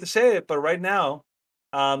I hate to say it, but right now,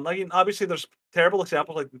 like obviously there's terrible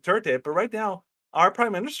examples like Duterte, but right now our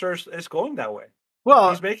prime minister is going that way. Well,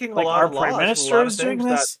 He's making a like lot our of prime laws, minister a lot of is doing things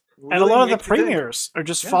that this, and a really lot of the make you think. premiers are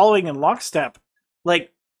just Yeah. following in lockstep.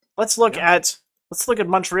 Like, let's look Yeah. at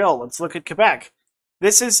Montreal. Let's look at Quebec.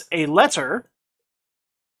 This is a letter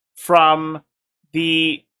from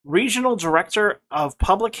the regional director of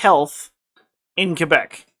public health in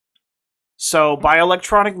Quebec. So, by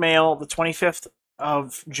electronic mail, the 25th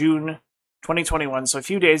of June, 2021, so a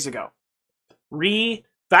few days ago.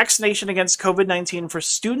 Vaccination against COVID-19 for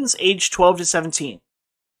students aged 12 to 17.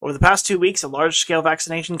 Over the past 2 weeks, a large-scale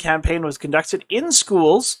vaccination campaign was conducted in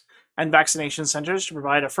schools and vaccination centers to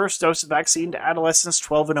provide a first dose of vaccine to adolescents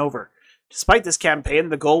 12 and over. Despite this campaign,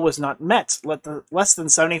 the goal was not met. Less than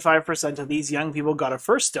 75% of these young people got a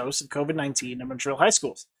first dose of COVID-19 in Montreal high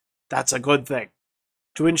schools. That's a good thing.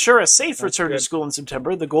 To ensure a safe return to school in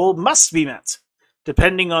September, the goal must be met.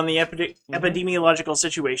 Depending on the Mm-hmm. epidemiological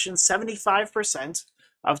situation, 75%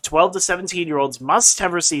 of 12 to 17-year-olds must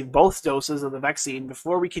have received both doses of the vaccine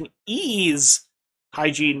before we can ease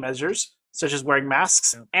hygiene measures, such as wearing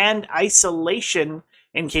masks Yeah. and isolation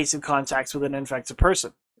in case of contacts with an infected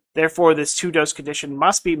person. Therefore, this two-dose condition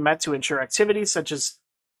must be met to ensure activities such as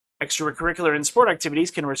extracurricular and sport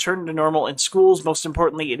activities can return to normal in schools. Most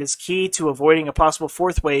importantly, it is key to avoiding a possible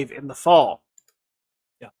fourth wave in the fall.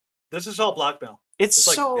 Yeah. This is all blackmail. It's It's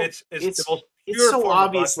like so it's the most it's pure so form of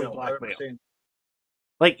obviously blackmail I've ever blackmail. seen.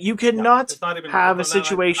 Like you Yeah. cannot It's not even have a not even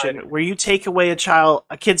situation hiding. where you take away a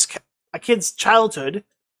kid's childhood,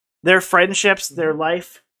 their friendships, their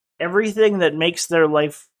life, everything that makes their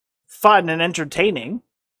life fun and entertaining.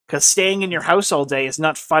 Because staying in your house all day is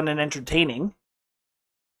not fun and entertaining.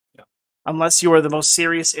 Yeah. Unless you are the most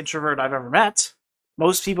serious introvert I've ever met.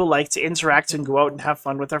 Most people like to interact and go out and have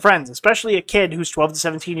fun with their friends, especially a kid who's 12 to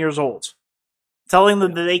 17 years old. Telling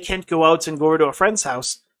them that they can't go out and go over to a friend's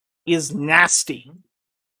house is nasty.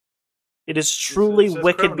 It is truly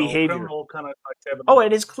wicked behavior. Criminal kind of activity. Oh,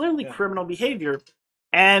 it is clearly criminal behavior.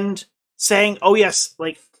 And saying, oh yes,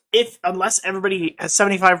 like unless everybody has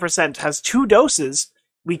 75% has 2 doses,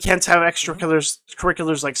 we can't have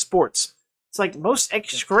extracurriculars like sports. It's like most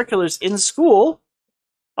extracurriculars in school,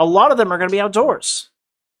 a lot of them are going to be outdoors.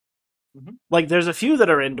 Like there's a few that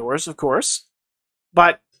are indoors, of course,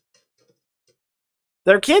 but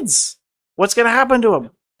they're kids. What's going to happen to them?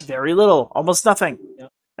 Very little, almost nothing.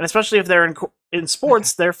 And especially if they're in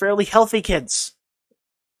sports, they're fairly healthy kids.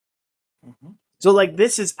 So, like,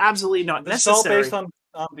 this is absolutely not necessary. It's all based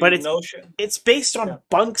on the but notion. It's based on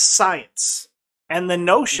bunk science and the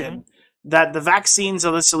notion that the vaccines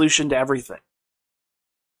are the solution to everything.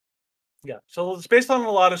 Yeah. So it's based on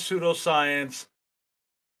a lot of pseudoscience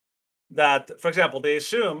that, for example, they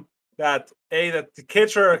assume that that the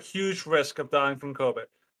kids are a huge risk of dying from COVID.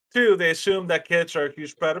 2, they assume that kids are a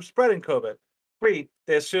huge threat of spreading COVID. 3,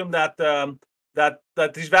 they assume that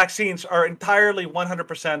that these vaccines are entirely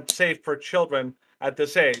 100% safe for children at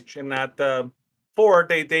this age, and that 4,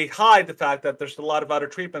 they hide the fact that there's a lot of other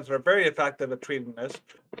treatments that are very effective at treating this.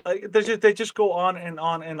 They just go on and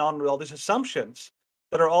on and on with all these assumptions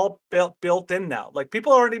that are all built in now. Like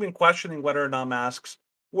people aren't even questioning whether or not masks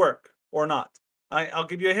work or not. I'll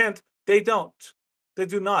give you a hint. They don't. They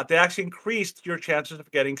do not. They actually increased your chances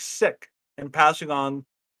of getting sick and passing on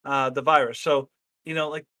the virus. So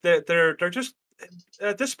like they're just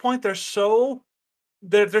at this point they're so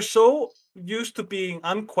used to being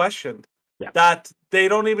unquestioned that they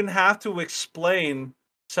don't even have to explain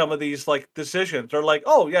some of these like decisions. They're like,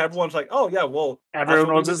 oh yeah, everyone's like, oh yeah, well,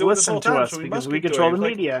 everyone will just listen to us because we control the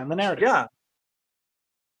media and the narrative.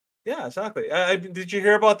 Yeah, exactly. Did you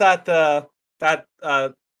hear about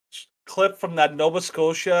that clip from that Nova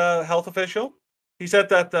Scotia health official? He said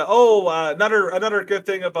that another good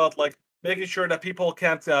thing about like making sure that people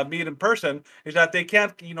can't meet in person is that they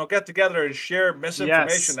can't get together and share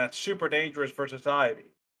misinformation that's super dangerous for society.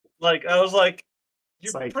 Like I was like,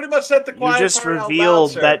 you pretty much said the quiet you just part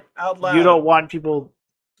revealed out loud, that you don't want people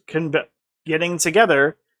getting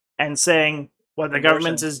together and saying what the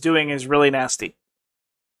government is doing is really nasty.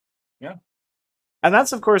 Yeah. And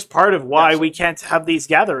that's, of course, part of why we can't have these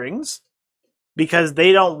gatherings, because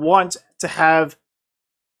they don't want to have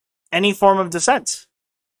any form of dissent.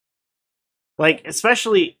 Like,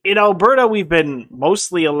 especially in Alberta, we've been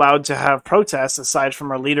mostly allowed to have protests, aside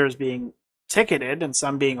from our leaders being ticketed and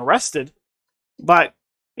some being arrested. But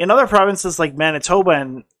in other provinces like Manitoba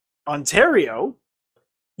and Ontario,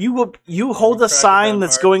 you hold a sign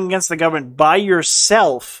that's going against the government by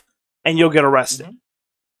yourself, and you'll get arrested.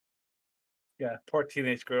 Yeah, poor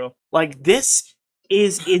teenage girl. Like, this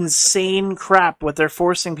is insane crap what they're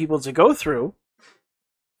forcing people to go through.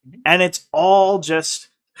 And it's all just,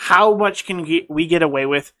 how much can we get away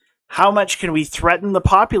with? How much can we threaten the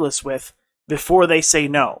populace with before they say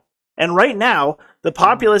no? And right now, the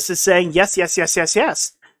populace is saying yes, yes, yes, yes,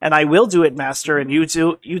 yes. And I will do it, master, and you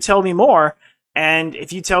tell me more. And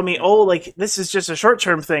if you tell me, oh, like, this is just a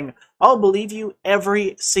short-term thing, I'll believe you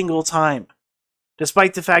every single time.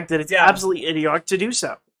 Despite the fact that it's absolutely idiotic to do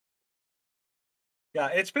so. Yeah,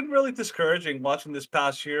 it's been really discouraging watching this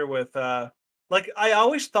past year with, like, I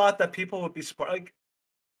always thought that people would be smart.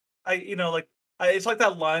 Like, it's like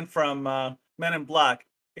that line from Men in Black,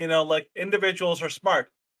 like, individuals are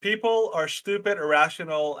smart. People are stupid,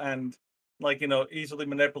 irrational, and, like, easily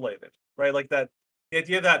manipulated, right? Like that, the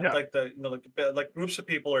idea that, like, like groups of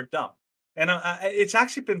people are dumb. And it's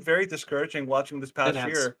actually been very discouraging watching this past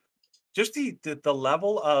year. Just the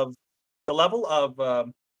level of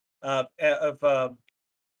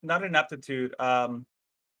not ineptitude,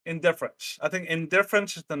 indifference. I think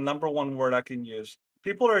indifference is the number one word I can use.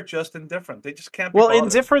 People are just indifferent. They just can't be Well, bothered.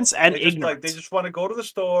 indifference and They just like they ignorance. just want to go to the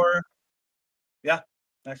store. Yeah,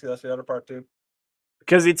 actually, that's the other part too.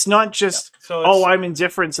 Because it's not Yeah. just, So oh, it's I'm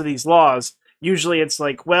indifferent to these laws. Usually it's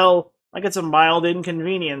like, well, like it's a mild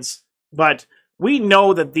inconvenience, but we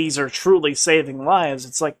know that these are truly saving lives.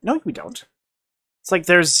 It's like, no, we don't. It's like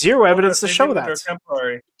there's zero well, evidence to they show think that they're that.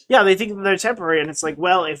 temporary. Yeah, they think that they're temporary, and it's like,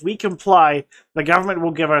 well, if we comply, the government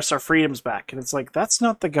will give us our freedoms back. And it's like, that's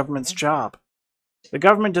not the government's job. The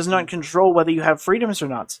government does not control whether you have freedoms or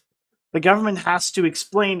not. The government has to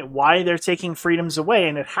explain why they're taking freedoms away,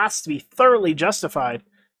 and it has to be thoroughly justified.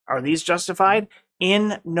 Are these justified?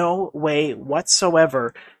 In no way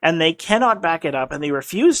whatsoever. And they cannot back it up, and they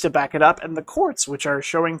refuse to back it up, and the courts, which are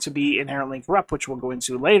showing to be inherently corrupt, which we'll go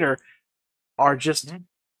into later, are just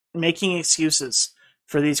making excuses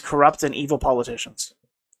for these corrupt and evil politicians.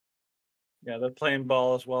 Yeah, they're playing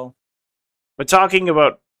ball as well. But talking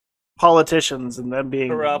about politicians and them being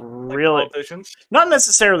Corrupt, really like politicians. not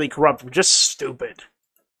necessarily corrupt, but just stupid.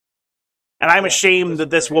 And I'm ashamed that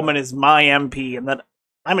this woman is my MP, and that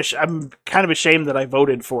I'm kind of ashamed that I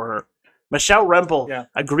voted for her. Michelle Rempel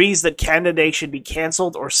agrees that Canada Day should be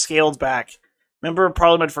cancelled or scaled back. Member of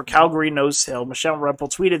Parliament for Calgary Nose Hill, Michelle Rempel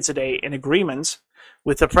tweeted today in agreement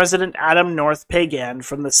with the President Adam North Pagan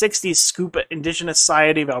from the 60s Scoop Indigenous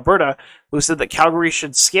Society of Alberta, who said that Calgary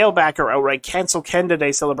should scale back or outright cancel Canada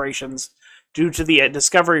Day celebrations due to the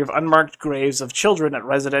discovery of unmarked graves of children at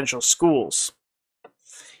residential schools.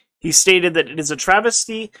 He stated that it is a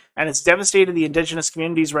travesty and it's devastated the Indigenous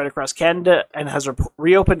communities right across Canada and has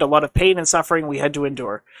reopened a lot of pain and suffering we had to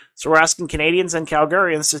endure. So we're asking Canadians and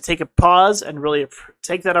Calgarians to take a pause and really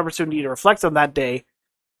take that opportunity to reflect on that day.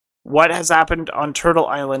 What has happened on Turtle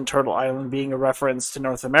Island being a reference to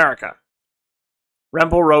North America.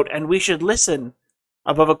 Rempel wrote, and we should listen,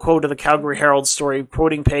 above a quote of the Calgary Herald story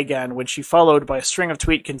quoting Pagan, which she followed by a string of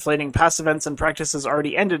tweets conflating past events and practices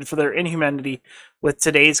already ended for their inhumanity with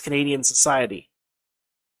today's Canadian society.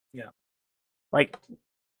 Yeah. Like,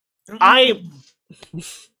 I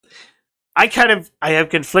have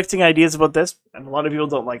conflicting ideas about this, and a lot of people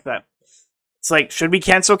don't like that. It's like, should we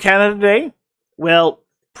cancel Canada Day? Well,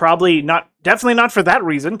 probably not, definitely not for that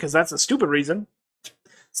reason, because that's a stupid reason.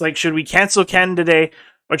 It's like, should we cancel Canada Day,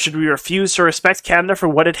 or should we refuse to respect Canada for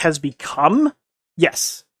what it has become?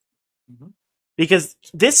 Yes. Because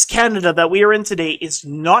this Canada that we are in today is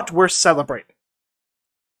not worth celebrating.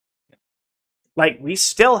 Like, we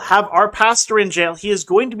still have our pastor in jail. He is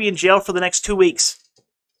going to be in jail for the next 2 weeks.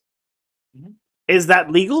 Is that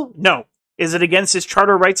legal? No. Is it against his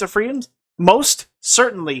charter rights or freedoms? Most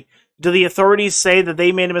certainly. Do the authorities say that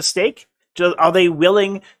they made a mistake? Are they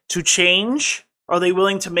willing to change? Are they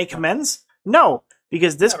willing to make amends? No,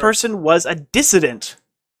 because this person was a dissident.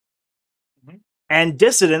 And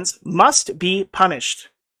dissidents must be punished.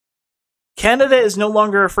 Canada is no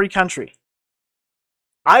longer a free country.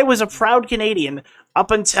 I was a proud Canadian up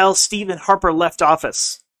until Stephen Harper left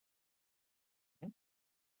office.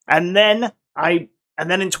 And then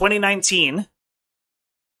in 2019,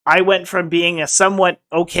 I went from being a somewhat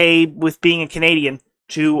okay with being a Canadian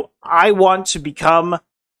to I want to become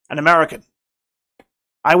an American.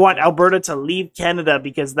 I want Alberta to leave Canada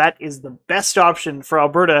because that is the best option for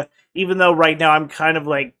Alberta, even though right now I'm kind of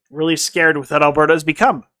like really scared with what Alberta has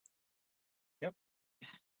become. Yep.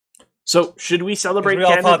 So should we celebrate we all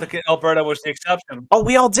Canada? thought that Alberta was the exception. Oh,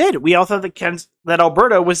 we all did. We all thought that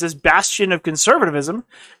Alberta was this bastion of conservatism,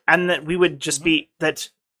 and that we would just be that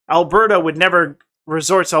Alberta would never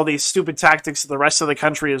resort to all these stupid tactics that the rest of the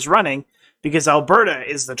country is running, because Alberta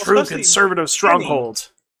is the true conservative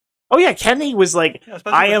stronghold. Oh yeah, Kenny was like,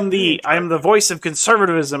 I am the voice of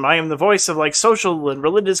conservatism. I am the voice of like social and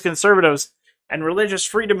religious conservatives and religious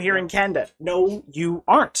freedom here in Canada. No, you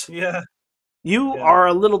aren't. Yeah. You are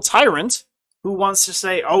a little tyrant who wants to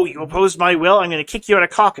say, oh, you opposed my will, I'm going to kick you out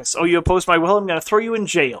of caucus. Oh, you opposed my will, I'm going to throw you in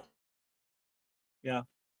jail. Yeah.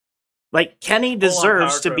 Like, Kenny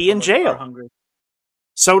deserves to be in jail.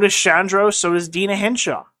 So does Chandro, so does Dina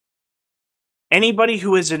Henshaw. Anybody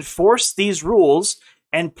who has enforced these rules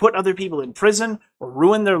and put other people in prison or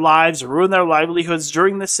ruin their lives or ruin their livelihoods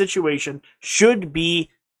during this situation should be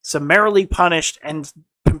summarily punished and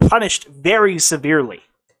punished very severely.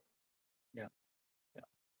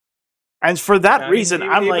 And for that reason,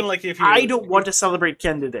 I'm like I don't want to celebrate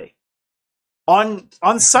Canada Day.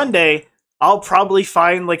 On Sunday, I'll probably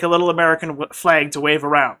find like a little American flag to wave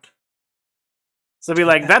around. So be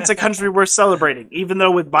like, that's a country worth celebrating, even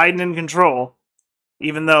though with Biden in control,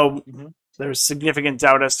 even though there's significant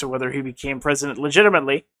doubt as to whether he became president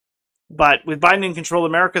legitimately, but with Biden in control,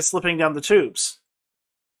 America's slipping down the tubes.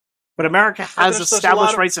 But America has there's a lot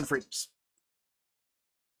established of rights and freedoms.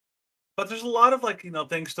 but there's a lot of like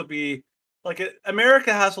things to be like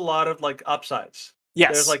America has a lot of like upsides.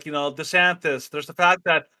 There's Yes. like DeSantis. There's the fact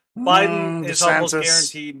that Biden is almost DeSantis.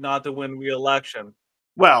 guaranteed not to win re-election,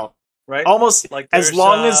 Well, right? almost Like as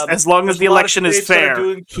long as there's a the lot of election is states that are fair,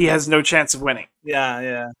 doing he has no chance of winning.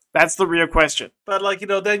 yeah. That's the real question. But like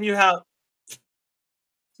then you have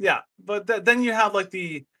but then you have like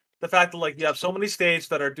the fact that like you have so many states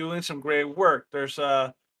that are doing some great work. There's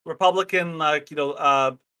Republican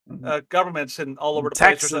governments in all over the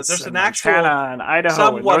place. Texas There's and an actual Montana and Idaho and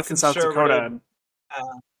somewhat North and South Dakota. conservative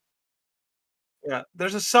And,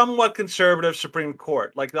 there's a somewhat conservative Supreme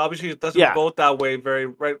Court. Like obviously it doesn't vote that way very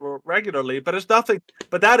regularly, but it's nothing.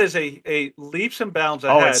 But that is a leaps and bounds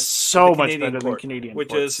oh, it's ahead of so the much Canadian better than court, Canadian which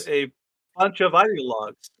courts. is a bunch of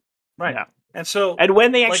ideologues, right? Yeah. And so, and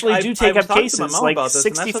when they like, actually do take up cases, like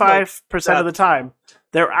 65% of the time,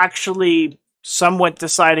 they're actually somewhat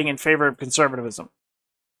deciding in favor of conservatism.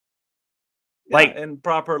 Yeah, like and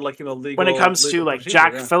proper, like legal. When it comes to like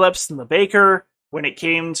Jack Phillips and the Baker, when it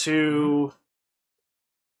came to,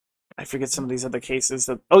 I forget some of these other cases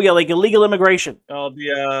that. Oh yeah, like illegal immigration. Oh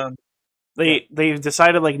they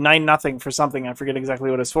decided like 9-0 for something. I forget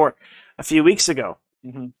exactly what it's for. A few weeks ago,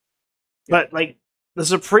 but like. The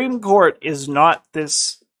Supreme Court is not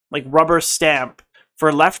this like rubber stamp for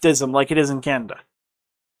leftism like it is in Canada.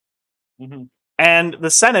 And the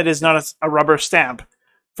Senate is not a rubber stamp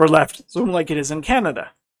for leftism like it is in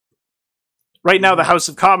Canada. Right now, the House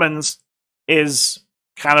of Commons is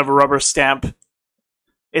kind of a rubber stamp.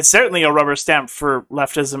 It's certainly a rubber stamp for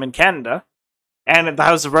leftism in Canada. And the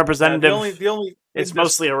House of Representatives it's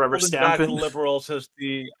mostly a rubber stamp. The Liberals is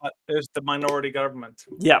the minority government.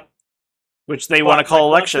 Yeah. Which they want to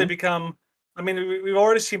call election. They become. I mean, we've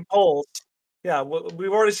already seen polls. Yeah,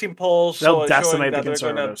 we've already seen polls. They'll decimate the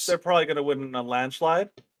Conservatives. They're probably going to win in a landslide.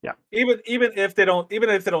 Yeah. Even if they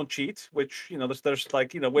don't cheat, which there's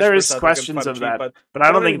like there is questions of that, but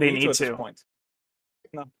I don't think they need to. At this point.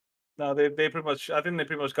 No, they pretty much. I think they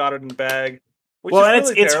pretty much got it in the bag. Which well,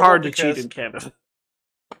 and it's hard to cheat in Canada.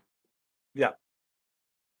 Yeah.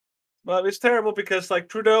 Well, it's terrible because like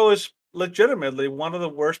Trudeau is legitimately one of the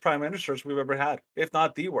worst prime ministers we've ever had, if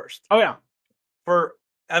not the worst. Oh yeah,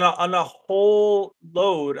 on a whole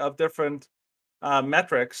load of different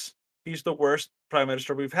metrics, he's the worst prime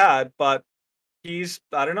minister we've had. But I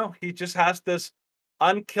don't know, he just has this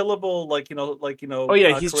unkillable oh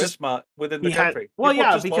yeah, he's charisma within the country. Well,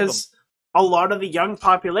 yeah, because a lot of the young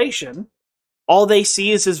population, all they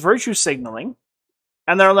see is his virtue signaling.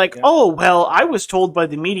 And they're like, oh, well, I was told by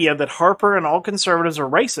the media that Harper and all conservatives are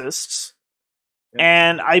racists,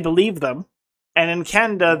 and I believe them. And in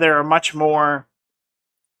Canada, there are much more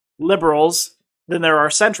liberals than there are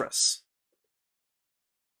centrists.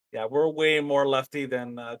 Yeah, we're way more lefty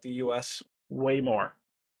than the U.S. Way more.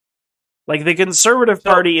 Like, the Conservative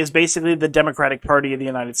Party is basically the Democratic Party of the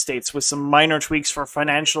United States, with some minor tweaks for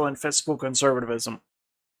financial and fiscal conservatism.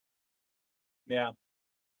 Yeah.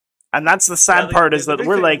 And that's the sad part is that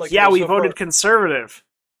we're like, we voted conservative,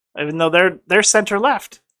 even though they're center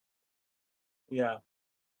left. Yeah.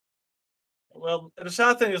 Well, the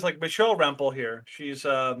sad thing is like Michelle Rempel here. She's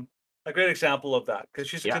a great example of that because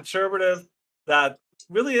she's a conservative that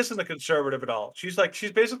really isn't a conservative at all. She's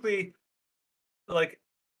basically like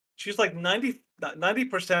she's like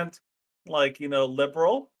 90% like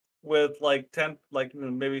liberal with like 10 like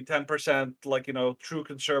maybe 10% like true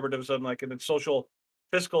conservatism like in social.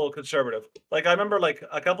 Fiscal conservative. Like I remember like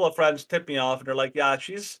a couple of friends tipped me off and they're like, yeah,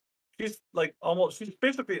 she's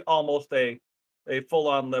basically almost a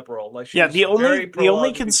full-on liberal. Like she's the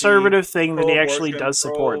only conservative thing that he actually does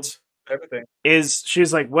support everything is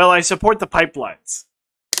she's like, well, I support the pipelines.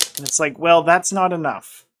 And it's like, well, that's not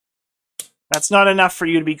enough. That's not enough for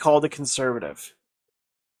you to be called a conservative.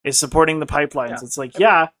 Is supporting the pipelines. Yeah. It's like,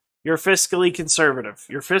 you're fiscally conservative.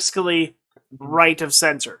 You're fiscally right of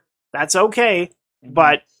center. That's okay.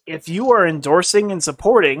 But if you are endorsing and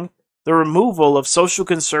supporting the removal of social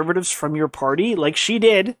conservatives from your party, like she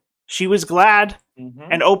did, she was glad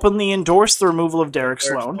and openly endorsed the removal of Derek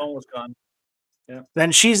Sloan. Was gone. Yeah.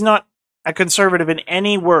 Then she's not a conservative in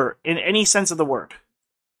any sense of the word.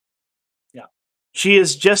 Yeah. She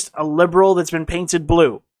is just a liberal that's been painted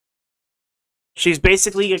blue. She's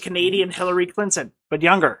basically a Canadian Hillary Clinton, but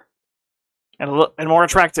younger and more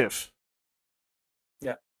attractive.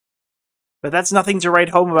 But that's nothing to write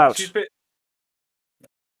home about.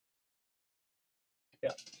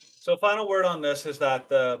 So final word on this is that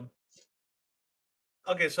so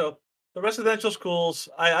the residential schools,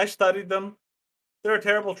 I studied them. They're a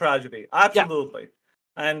terrible tragedy. Absolutely.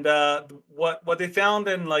 And what they found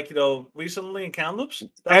in recently in Kamloops,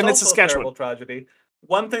 that's And in also a Saskatchewan. terrible tragedy.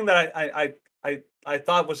 One thing that I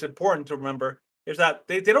thought was important to remember is that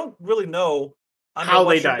they don't really know under How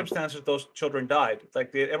what they died. circumstances those children died.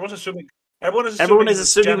 Like everyone is Everyone assuming is it's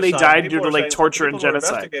assuming they genocide. died due People to are like saying the torture and people who are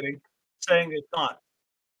genocide. investigating saying it's not.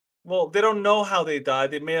 Well, they don't know how they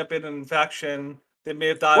died. They may have been an infection. They may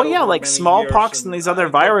have died Well, yeah, over like many years, smallpox and and these other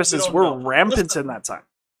it's like we viruses don't were know. rampant in that time.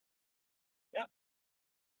 Yeah.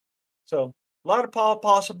 So a lot of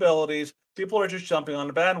possibilities. People are just jumping on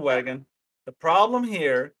the bandwagon. The problem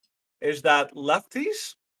here is that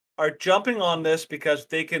lefties are jumping on this because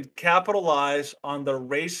they can capitalize on the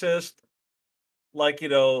racist, like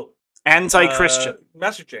Anti-Christian.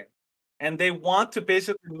 messaging, and they want to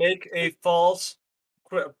basically make a false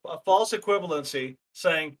equivalency,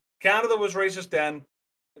 saying Canada was racist then,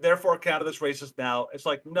 therefore Canada's racist now. It's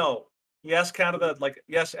like, no, yes, Canada, like,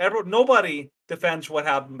 yes, everyone, nobody defends what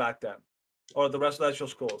happened back then, or the residential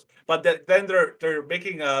schools, but then they're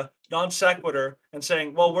making a non sequitur and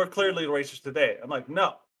saying, well, we're clearly racist today. I'm like,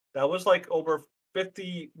 no, that was like over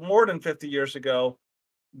more than 50 years ago.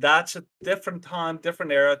 That's a different time,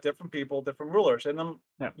 different era, different people, different rulers. And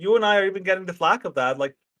you and I are even getting the flack of that.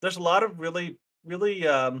 Like, there's a lot of really, really,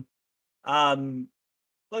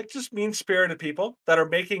 like just mean spirited people that are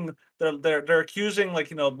making they're accusing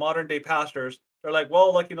modern day pastors. They're like,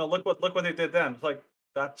 well, look what they did then. It's like,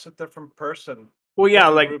 that's a different person, Well, yeah,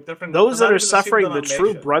 different like group, different. They're those that not are even the same suffering the true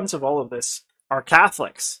denomination. brunt of all of this are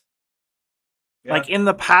Catholics. Yeah. Like in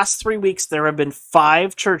the past 3 weeks, there have been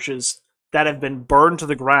 5 churches that have been burned to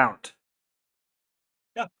the ground.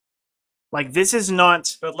 Yeah. Like this is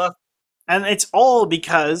not, But left. and it's all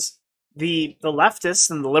because the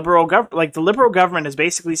leftists and the liberal government, like the liberal government, has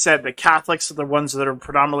basically said that Catholics are the ones that are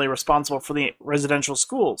predominantly responsible for the residential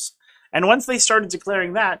schools. And once they started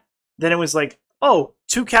declaring that, then it was like, oh,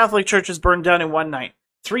 2 Catholic churches burned down in one night,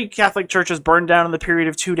 3 Catholic churches burned down in the period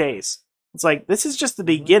of 2 days. It's like, this is just the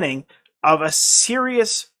beginning of a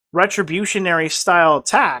serious retributionary style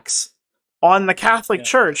attacks on the Catholic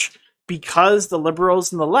Church, because the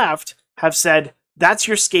liberals and the left have said, that's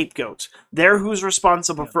your scapegoat. They're who's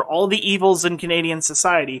responsible for all the evils in Canadian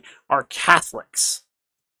society are Catholics.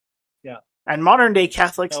 Yeah. And modern day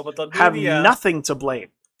Catholics have media, nothing to blame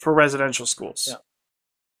for residential schools. Yeah.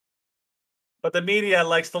 But the media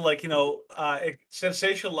likes to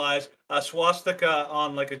sensationalize a swastika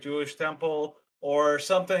on like a Jewish temple or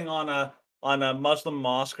something on a Muslim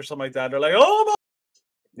mosque or something like that. They're like, oh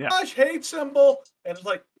my gosh, hate symbol. And it's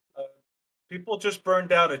like, people just burned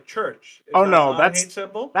down a church. Is that's a hate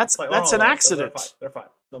symbol? That's an accident. They're fine.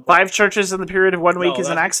 5 churches in the period of 1 week is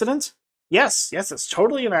an accident? Yes, it's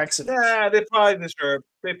totally an accident. Yeah, they probably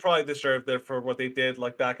deserved it for what they did,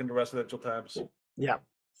 like back in the residential times. Yeah.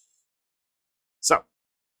 So,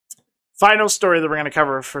 final story that we're going to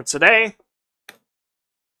cover for today.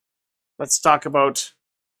 Let's talk about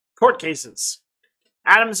court cases.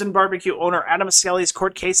 Adams and Barbecue owner Adam Skelly's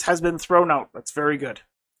court case has been thrown out. That's very good.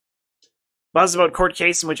 Buzz about court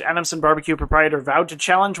case in which Adamson Barbecue proprietor vowed to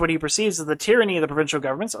challenge what he perceives as the tyranny of the provincial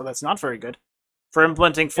governments. Oh, that's not very good. For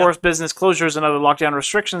implementing forced business closures and other lockdown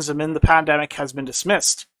restrictions amid the pandemic has been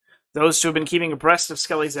dismissed. Those who have been keeping abreast of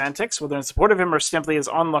Skelly's antics, whether in support of him or simply as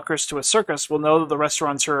onlookers to a circus, will know that the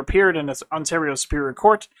restaurateur appeared in Ontario Superior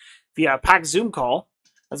Court via a packed Zoom call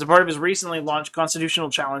as a part of his recently launched constitutional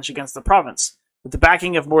challenge against the province, with the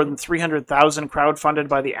backing of more than 300,000 crowd-funded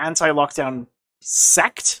by the anti-lockdown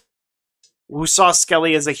sect, who saw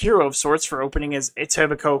Skelly as a hero of sorts for opening his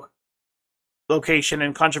Etobicoke location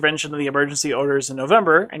in contravention of the emergency orders in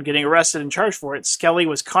November and getting arrested and charged for it. Skelly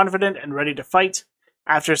was confident and ready to fight.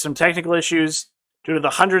 After some technical issues, due to the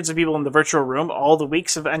hundreds of people in the virtual room, all the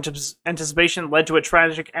weeks of anticipation led to a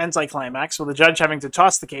tragic anticlimax, with the judge having to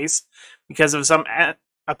toss the case because of some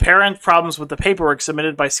apparent problems with the paperwork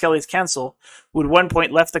submitted by Skelly's counsel, who at one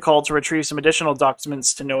point left the call to retrieve some additional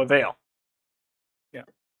documents to no avail. Yeah.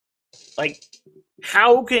 Like,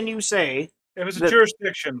 how can you say... It was a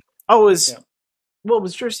jurisdiction. Oh, it was... Yeah. Well, it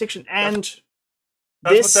was jurisdiction, and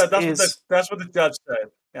that's what the judge said.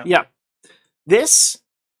 Yeah. This,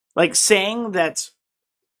 like, saying that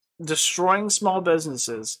destroying small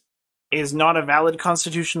businesses is not a valid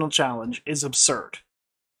constitutional challenge is absurd.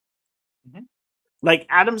 Mm-hmm. Like,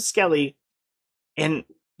 Adam Skelly,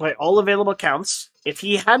 by all available accounts, if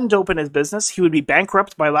he hadn't opened his business, he would be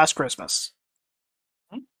bankrupt by last Christmas.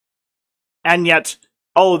 Mm-hmm. And yet,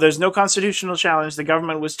 there's no constitutional challenge. The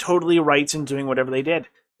government was totally right in doing whatever they did.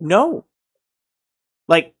 No.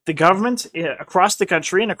 Like, the government across the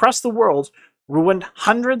country and across the world ruined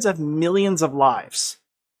hundreds of millions of lives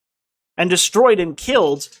and destroyed and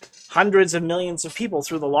killed hundreds of millions of people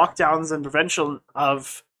through the lockdowns and prevention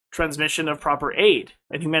of transmission of proper aid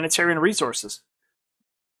and humanitarian resources.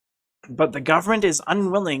 But the government is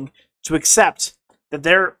unwilling to accept that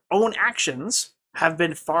their own actions have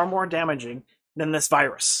been far more damaging than this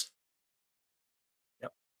virus.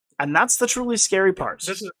 Yep. And that's the truly scary part.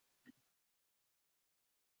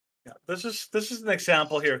 This is an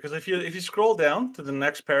example here, because if you scroll down to the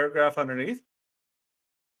next paragraph underneath,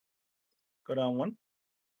 go down one.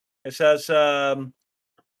 It says no,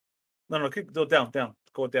 go down,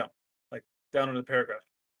 go down, like down in the paragraph.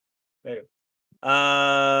 There you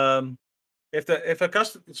go. If a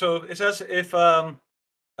custom, so it says if a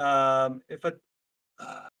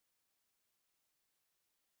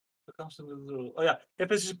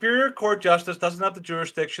if a superior court justice doesn't have the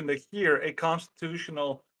jurisdiction to hear a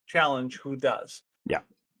constitutional challenge, who does? Yeah.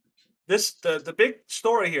 The big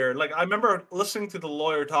story here, like I remember listening to the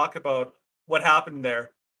lawyer talk about what happened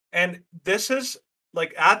there, and this is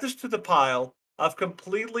like, add this to the pile of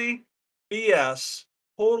completely BS,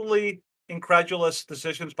 totally incredulous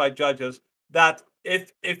decisions by judges that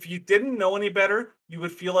if you didn't know any better, you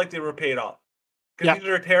would feel like they were paid off. Because these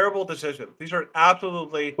are terrible decisions. These are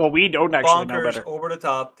absolutely we don't actually know better. Over the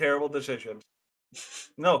top, terrible decisions.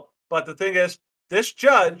 No, but the thing is, this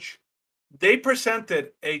judge, they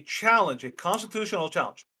presented a challenge, a constitutional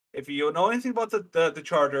challenge. If you know anything about the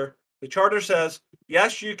charter says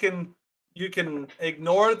yes, you can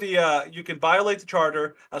ignore you can violate the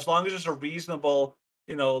charter as long as there's a reasonable,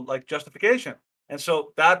 like, justification. And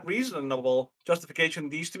so that reasonable justification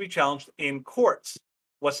needs to be challenged in courts.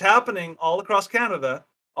 What's happening all across Canada,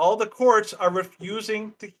 all the courts are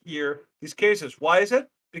refusing to hear these cases. Why is it?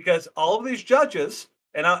 Because all of these judges,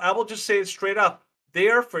 and I will just say it straight up, they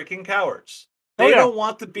are freaking cowards. They don't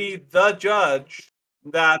want to be the judge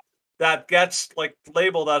that gets like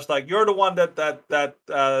labeled as like, you're the one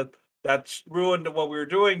that's ruined what we were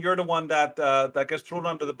doing. You're the one that gets thrown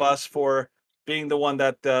under the bus for being the one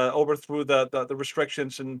that overthrew the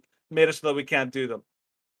restrictions and made it so that we can't do them.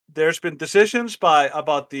 There's been decisions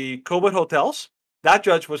about the COVID hotels. That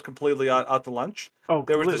judge was completely out to lunch.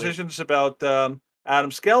 There were decisions about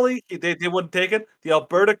Adam Skelly. They wouldn't take it. The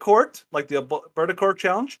Alberta court, like the Alberta court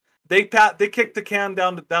challenge, they kicked the can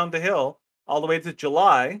down the hill all the way to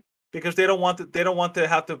July because they don't want to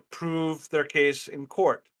have to prove their case in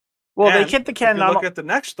court. Well, and they kicked the can. Look at the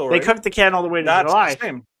next story. They kicked the can all the way to July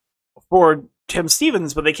for Tim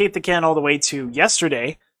Stevens, but they kicked the can all the way to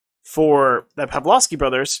yesterday for the Pavlovsky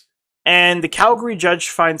brothers. And the Calgary judge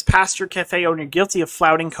finds pastor cafe owner guilty of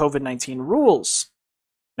flouting COVID-19 rules.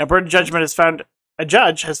 Now, Alberta a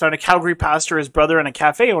judge has found a Calgary pastor, his brother, and a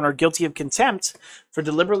cafe owner guilty of contempt for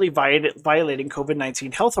deliberately violating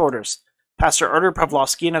COVID-19 health orders. Pastor Artur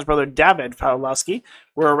Pavlovsky and his brother David Pavlovsky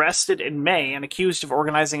were arrested in May and accused of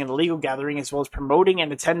organizing an illegal gathering as well as promoting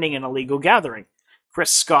and attending an illegal gathering. Chris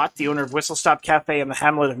Scott, the owner of Whistle Stop Cafe in the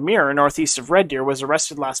hamlet of Mirror, northeast of Red Deer, was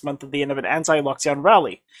arrested last month at the end of an anti-lockdown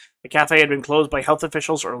rally. The cafe had been closed by health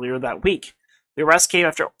officials earlier that week. The arrest came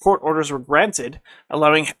after court orders were granted,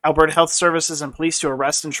 allowing Alberta Health Services and police to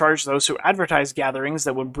arrest and charge those who advertised gatherings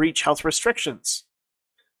that would breach health restrictions.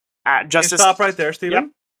 Stop right there,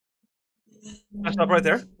 Stephen. Yep. Stop right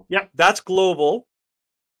there. Yep. That's global.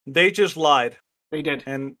 They just lied. They did.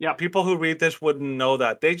 And people who read this wouldn't know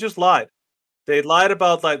that. They just lied. They lied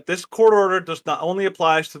about, like, this court order does not only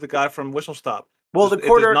applies to the guy from Whistle Stop. Well, the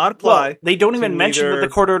court order does not apply. Well, they don't even mention that the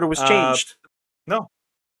court order was changed. No.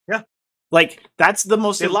 Yeah. Like, that's the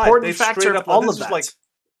most important factor of all of that. Like,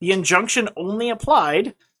 the injunction only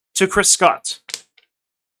applied to Chris Scott.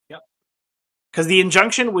 Yep. Because the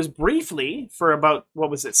injunction was briefly, for about,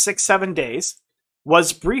 6-7 days,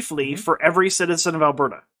 was briefly for every citizen of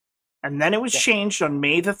Alberta. And then it was changed on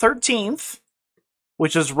May the 13th,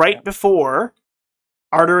 which is right before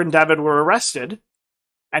Artur and David were arrested.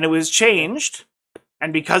 And it was changed,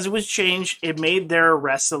 and because it was changed, it made their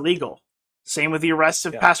arrests illegal. Same with the arrest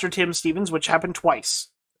of Pastor Tim Stevens, which happened twice.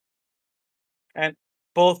 And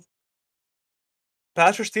both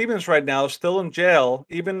Pastor Stevens right now is still in jail,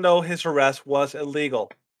 even though his arrest was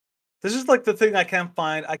illegal. This is like the thing I can't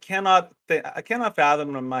find. I cannot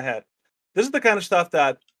fathom in my head. This is the kind of stuff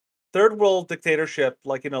that third world dictatorship,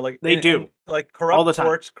 they do, like corrupt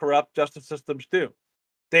courts, corrupt justice systems do.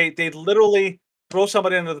 They literally throw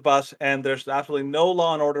somebody under the bus, and there's absolutely no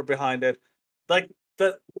law and order behind it. Like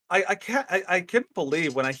I can't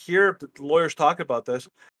believe when I hear the lawyers talk about this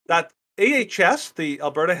that AHS, the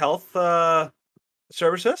Alberta Health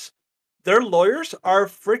Services, their lawyers are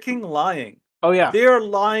freaking lying. Oh yeah, they are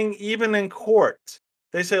lying even in court.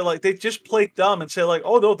 They say, like, they just play dumb and say, like,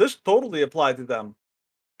 oh no, this totally applied to them.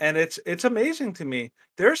 and it's amazing to me.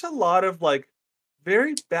 There's a lot of like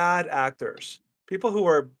very bad actors, people who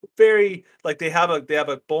are very like they have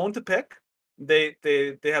a bone to pick. They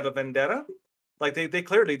have a vendetta, like they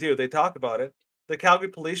clearly do. They talk about it. The Calgary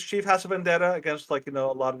police chief has a vendetta against like a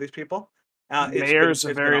lot of these people. It's been Mayors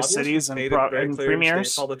of it's been various obvious. He's cities and made it very and clear in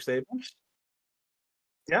premiers. public statements.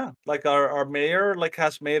 Yeah, like our mayor like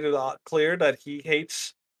has made it clear that he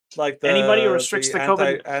hates like Anybody who restricts the the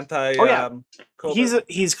COVID. anti Oh yeah, COVID.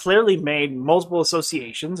 he's clearly made multiple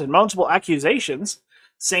associations and multiple accusations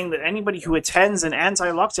saying that anybody who attends an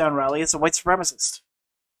anti-lockdown rally is a white supremacist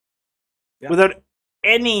Yeah, without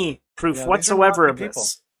any proof yeah, these are not whatsoever good of people.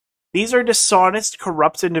 this. These are dishonest,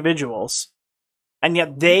 corrupt individuals, and yet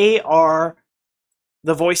Mhm. they are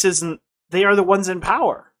the voices and they are the ones in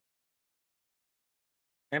power.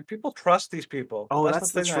 And people trust these people. Oh,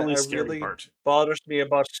 That's the that's thing really I scary really part. bothers me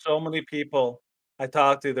about so many people I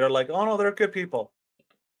talk to. They're like, "Oh no, they're good people,"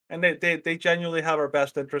 and they genuinely have our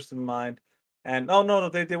best interest in mind. And oh no, no,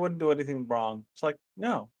 they wouldn't do anything wrong. It's like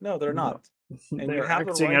no, they're No. not. And you They're have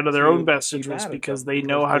the acting right out of their own to best be interest mad at because them they because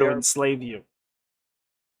know how they to are. enslave you.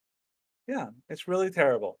 Yeah, it's really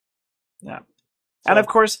terrible. Yeah. And of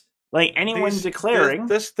So course, like anyone these this declaring,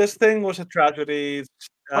 this this thing was a tragedy.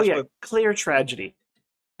 oh As yeah, with clear tragedy.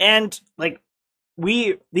 And like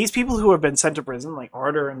these people who have been sent to prison, like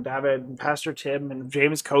Arter and David and Pastor Tim and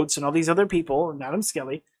James Coates and all these other people and Adam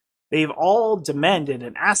Skelly, they've all demanded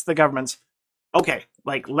and asked the governments, okay,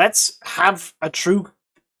 like let's have a true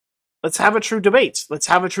debate. Let's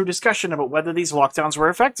have a true discussion about whether these lockdowns were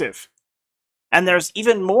effective. And there's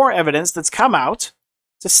even more evidence that's come out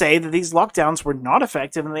to say that these lockdowns were not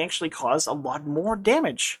effective and they actually caused a lot more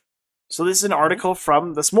damage. So this is an Mhm. article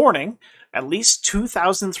from this morning. At least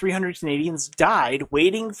 2,300 Canadians died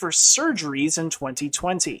waiting for surgeries in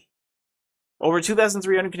 2020. Over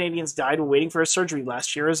 2,300 Canadians died waiting for a surgery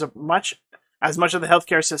last year as much of the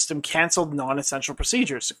healthcare system canceled non-essential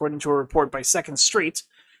procedures, according to a report by Second Street.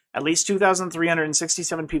 At least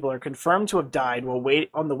 2,367 people are confirmed to have died while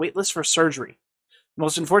on the wait list for surgery. The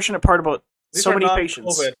most unfortunate part about These so are many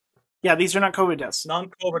patients. Yeah, these are not COVID deaths.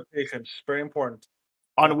 non-COVID patients. Very important.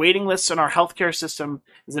 On Yeah. waiting lists in our healthcare system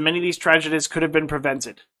is that many of these tragedies could have been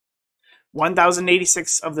prevented.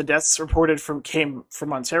 1,086 of the deaths reported came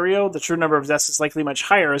from Ontario. The true number of deaths is likely much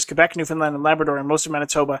higher, as Quebec, Newfoundland, and Labrador, and most of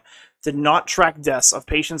Manitoba did not track deaths of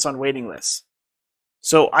patients on waiting lists.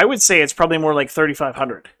 So I would say it's probably more like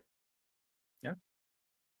 3,500. Yeah.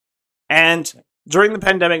 And during the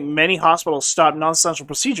pandemic, many hospitals stopped non-essential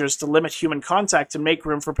procedures to limit human contact and make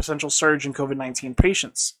room for potential surge in COVID-19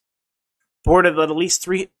 patients. Reported that at least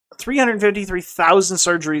 353,000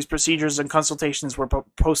 surgeries, procedures, and consultations were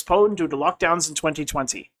postponed due to lockdowns in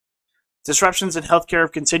 2020. Disruptions in healthcare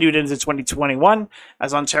have continued into 2021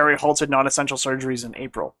 as Ontario halted non-essential surgeries in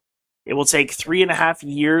April. It will take 3.5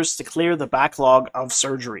 years to clear the backlog of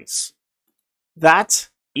surgeries. That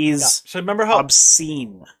is So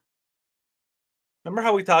obscene. remember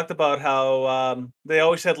how we talked about how they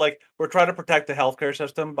always said like we're trying to protect the healthcare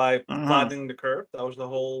system by flattening the curve. That was the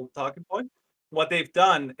whole talking point. What they've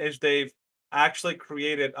done is they've actually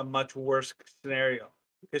created a much worse scenario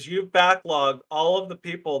because you've backlogged all of the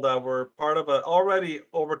people that were part of an already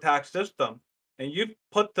overtaxed system, and you've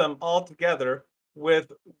put them all together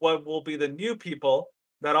with what will be the new people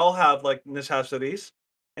that all have like necessities,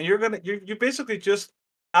 and you basically just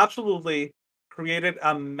absolutely created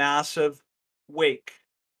a massive wake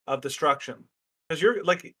of destruction. Because you're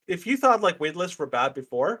like, if you thought like waitlists were bad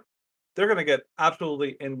before, they're going to get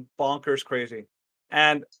absolutely in bonkers crazy,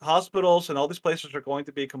 and hospitals and all these places are going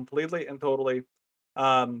to be completely and totally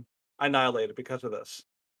um, annihilated because of this.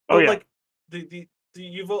 Oh So yeah, like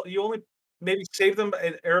you only maybe saved them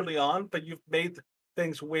early on, but you've made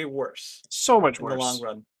things way worse so much in the long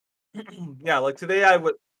worse. run. Yeah, like today I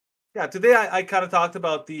would. Yeah, today I kind of talked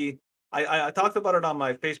about I talked about it on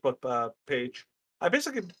my Facebook page. I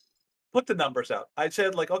basically put the numbers out. I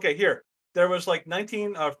said like, okay, here there was like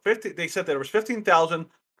 19 or 50. They said there was 15,000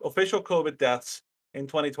 official COVID deaths in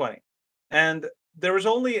 2020, and there was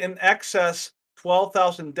only in excess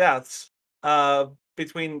 12,000 deaths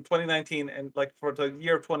between 2019 and like for the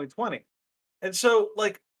year 2020. And so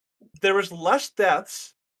like there was less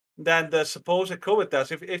deaths than the supposed COVID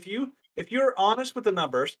deaths. If you're honest with the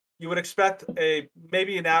numbers, you would expect a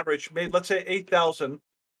maybe an average, maybe let's say 8,000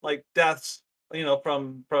 like deaths,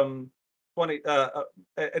 from 20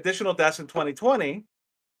 additional deaths in 2020,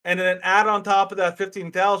 and then add on top of that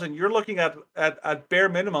 15,000, you're looking at bare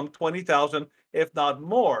minimum 20,000, if not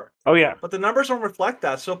more. Oh yeah. But the numbers don't reflect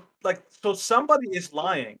that. So somebody is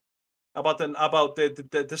lying about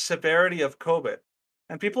the severity of COVID,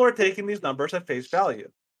 and people are taking these numbers at face value.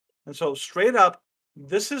 And so straight up,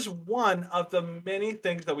 this is one of the many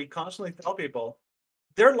things that we constantly tell people.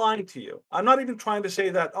 They're lying to you. I'm not even trying to say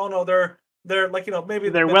that, oh no, they're like, maybe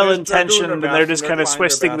They're they're well they're doing their intentioned and they're best and just they're kind of trying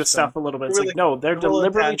their twisting the best and stuff a little bit. they're It's like, really no, they're they're well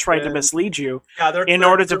deliberately trying to intentioned. mislead you Yeah, in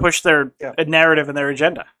order to push their yeah. narrative and their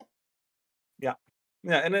agenda. Yeah.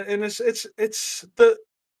 Yeah, and it's the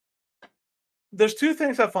there's two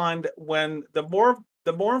things I find when the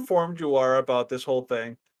more informed you are about this whole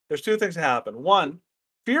thing, there's two things that happen. One,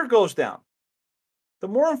 fear goes down. The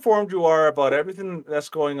more informed you are about everything that's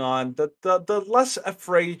going on, the less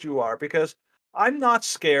afraid you are because I'm not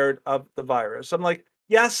scared of the virus. I'm like,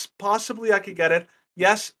 yes, possibly I could get it.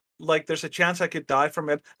 Yes, like there's a chance I could die from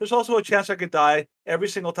it. There's also a chance I could die every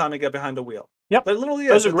single time I get behind the wheel. Yep. There literally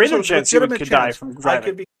There's is. a There's greater a chance you legitimate could die chance from I driving.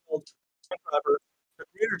 could be killed by a driver. There's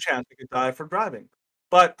a greater chance I could die from driving.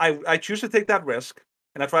 But I choose to take that risk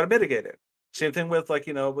and I try to mitigate it. Same thing with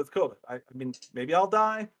with COVID. I mean, maybe I'll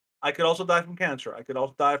die. I could also die from cancer. I could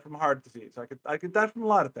also die from heart disease. I could die from a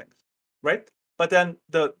lot of things, right? But then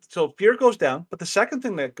so fear goes down. But the second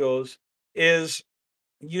thing that goes is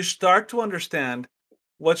you start to understand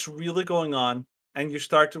what's really going on, and you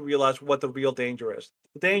start to realize what the real danger is.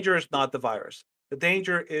 The danger is not the virus. The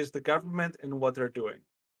danger is the government and what they're doing.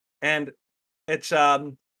 And it's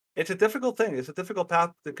it's a difficult thing. It's a difficult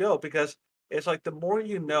path to go because it's like the more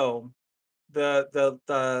you know,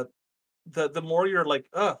 the more you're like,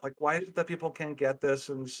 like why is it that people can't get this?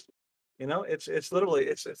 And it's literally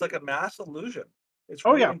it's like a mass illusion. It's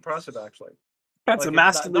Oh really yeah, impressive, actually. that's a Like it's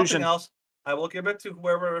mass not nothing delusion. else. I will give it to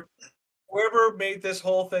whoever made this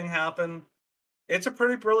whole thing happen. It's a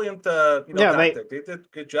pretty brilliant Yeah, tactic. They did a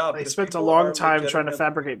good job they because spent a people long are time trying to legitimate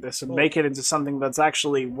fabricate this and fools. make it into something that's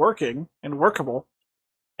actually working and workable.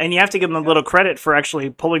 And you have to give them a Yeah, little credit for actually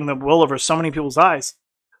pulling the wool over so many people's eyes.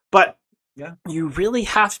 But yeah, you really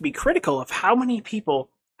have to be critical of how many people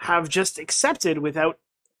have just accepted without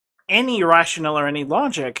any rationale or any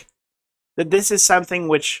logic that this is something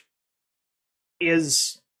which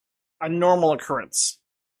is a normal occurrence.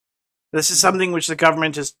 This is mhm, something which the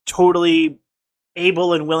government is totally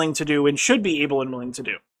able and willing to do and should be able and willing to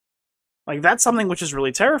do. Like, that's something which is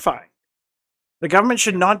really terrifying. The government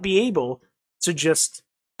should yeah, not be able to just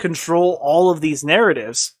control all of these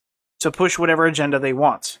narratives to push whatever agenda they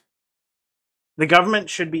want. The government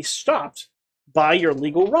should be stopped by your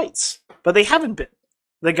legal rights, but they haven't been.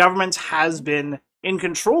 The government has mhm, been in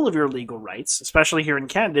control of your legal rights, especially here in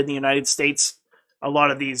Canada. In the United States, a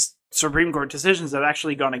lot of these Supreme Court decisions have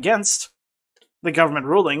actually gone against the government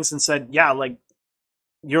rulings and said, yeah, like,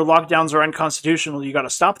 your lockdowns are unconstitutional, you got to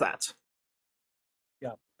stop that.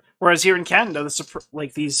 yeah. Whereas here in Canada,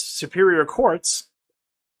 these superior courts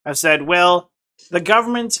have said, well, the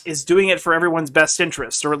government is doing it for everyone's best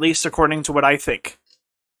interest, or at least according to what I think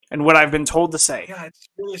and what I've been told to say. Yeah, it's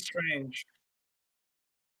really strange.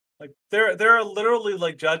 Like there are literally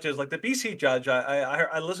like judges, like the BC judge.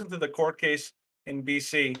 I listened to the court case in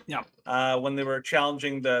BC Yeah, when they were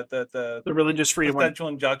challenging the the religious freedom one. presidential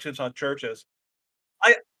injunctions on churches.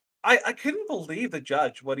 I I couldn't believe the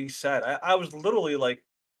judge what he said. I was literally like,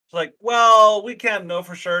 well, we can't know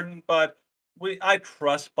for certain, but I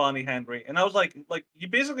trust Bonnie Henry, and I was like you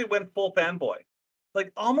basically went full fanboy,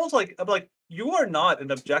 like almost like I'm like you are not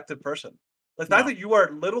an objective person. The fact No, that you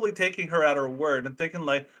are literally taking her at her word and thinking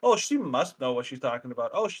like, oh, she must know what she's talking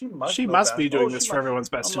about. Oh, she must she know must be best. Oh, doing she this for must. everyone's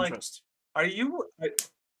best I'm like, interest. are you?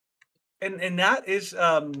 And that is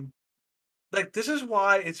like this is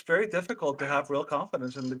why it's very difficult to have real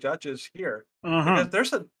confidence in the judges here because Mm-hmm.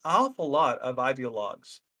 there's an awful lot of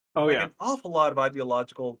ideologues, Oh like yeah, an awful lot of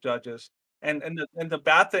ideological judges. And the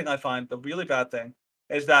bad thing I find, the really bad thing,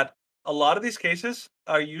 is that a lot of these cases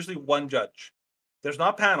are usually one judge. There's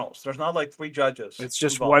not panels. There's not like three judges it's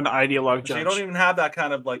just one involved, ideologue and so you don't judge. even have that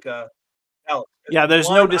kind of like a hell. It's Yeah, there's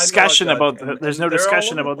no one ideologue discussion judge, about there's and no they're all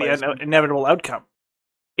discussion over the about the place. inevitable outcome.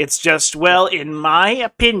 It's just, Yeah. well, in my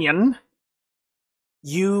opinion,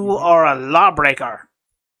 you Mhm. are a lawbreaker.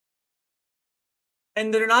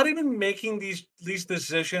 And they're not even making these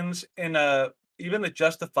decisions in a even a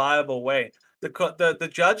justifiable way. The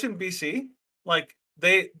judge in BC, like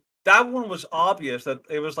they that one was obvious that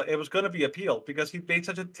it was going to be appealed because he made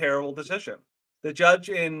such a terrible decision. The judge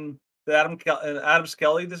in the Adam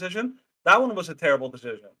Skelly decision, that one was a terrible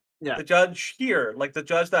decision. Yeah, The judge here, like the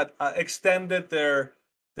judge that extended their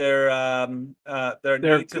they're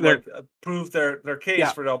need to they're prove their case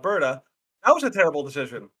yeah. for Alberta, that was a terrible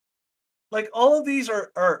decision. Like all of these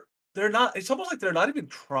are they're not it's almost like they're not even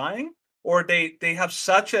trying or they have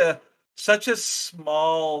such a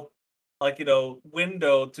small like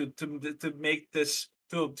window to make this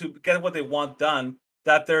to get what they want done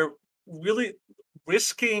that they're really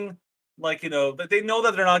risking, like, that they know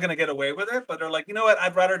that they're not going to get away with it, but they're like, you know what,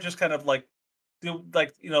 I'd rather just kind of like do,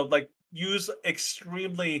 like, like use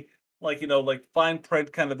extremely, like, like fine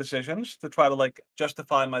print kind of decisions to try to like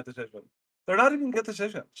justify my decision. They're not even good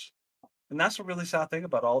decisions. And that's a really sad thing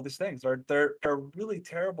about all these things. They're really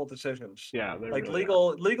terrible decisions. Yeah, they Like really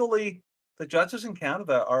are. legally, the judges in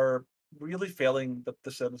Canada are really failing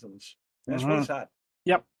the citizens. And it's really sad.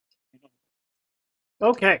 Yep.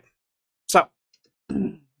 Okay. So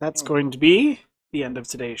that's going to be the end of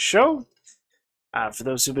today's show. For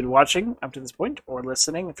those who've been watching up to this point or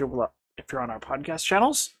listening, if you're on our podcast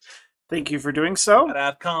channels, thank you for doing so. Gotta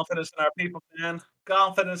have confidence in our people, man.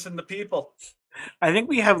 Confidence in the people. I think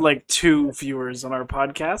we have like 2 viewers on our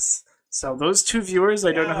podcast. So those 2 viewers,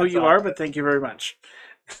 I don't know who you are, but thank you very much.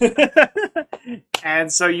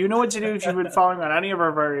 And so you know what to do if you've been following on any of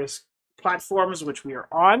our various platforms, which we are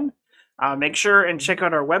on. Make sure and check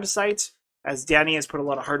out our website, as Danny has put a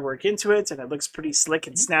lot of hard work into it, and it looks pretty slick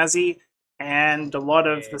and snazzy. And a lot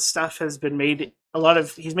of the stuff has been made.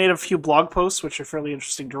 He's made a few blog posts, which are fairly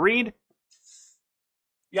interesting to read.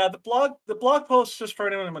 Yeah, the blog post, just for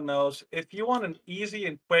anyone who knows, if you want an easy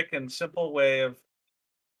and quick and simple way of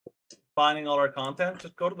finding all our content,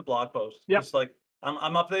 just go to the blog post. Yep. Just like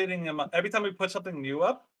I'm updating them every time we put something new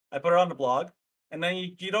up. I put it on the blog, and then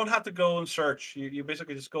you don't have to go and search. You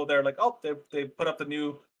basically just go there, like, oh, they put up the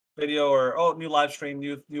new video, or oh, new live stream,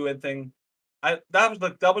 new in thing. That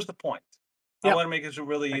was the point. Yep. I want to make it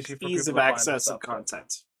really easy for ease people of to access find of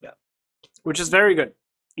content. Yeah, which is very good.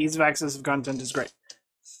 Ease of access of content is great.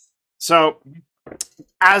 So,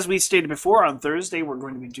 as we stated before, on Thursday we're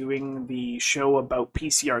going to be doing the show about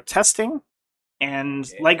PCR testing, and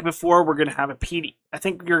like before, we're going to have a PD. I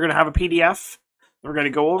think you're going to have a PDF. We're going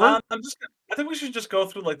to go over. I think we should just go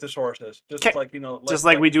through like the sources, just like just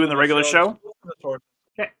like we do in the regular show.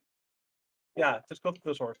 Okay. Yeah, just go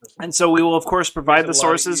through the sources. And so we will, of course, provide the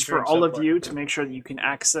sources for all of you to make sure that you can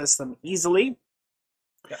access them easily.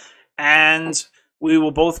 Yeah. And we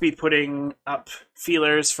will both be putting up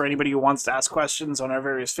feelers for anybody who wants to ask questions on our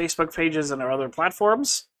various Facebook pages and our other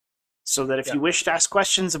platforms, so that if you wish to ask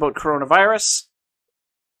questions about coronavirus,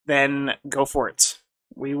 then go for it.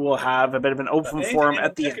 We will have a bit of an open forum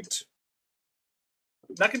at the end.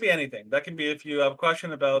 That can be anything. That can be if you have a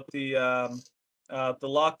question about the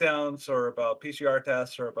lockdowns, or about PCR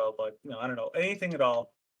tests, or about, like, I don't know, anything at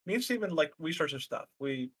all. Means even like research and stuff.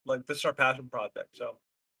 We like, this is our passion project, so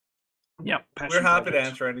yeah, we're happy to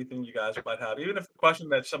answer anything you guys might have, even if the question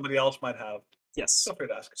that somebody else might have. Yes, feel free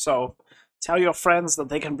to ask. So tell your friends that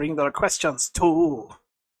they can bring their questions too.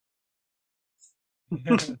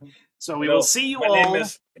 So we will see you all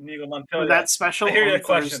for that special on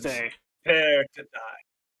Thursday. Prepare to die.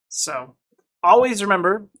 So always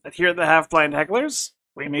remember that here at the Half Blind Hecklers,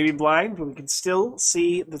 we may be blind, but we can still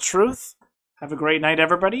see the truth. Have a great night,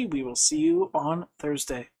 everybody. We will see you on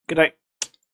Thursday. Good night.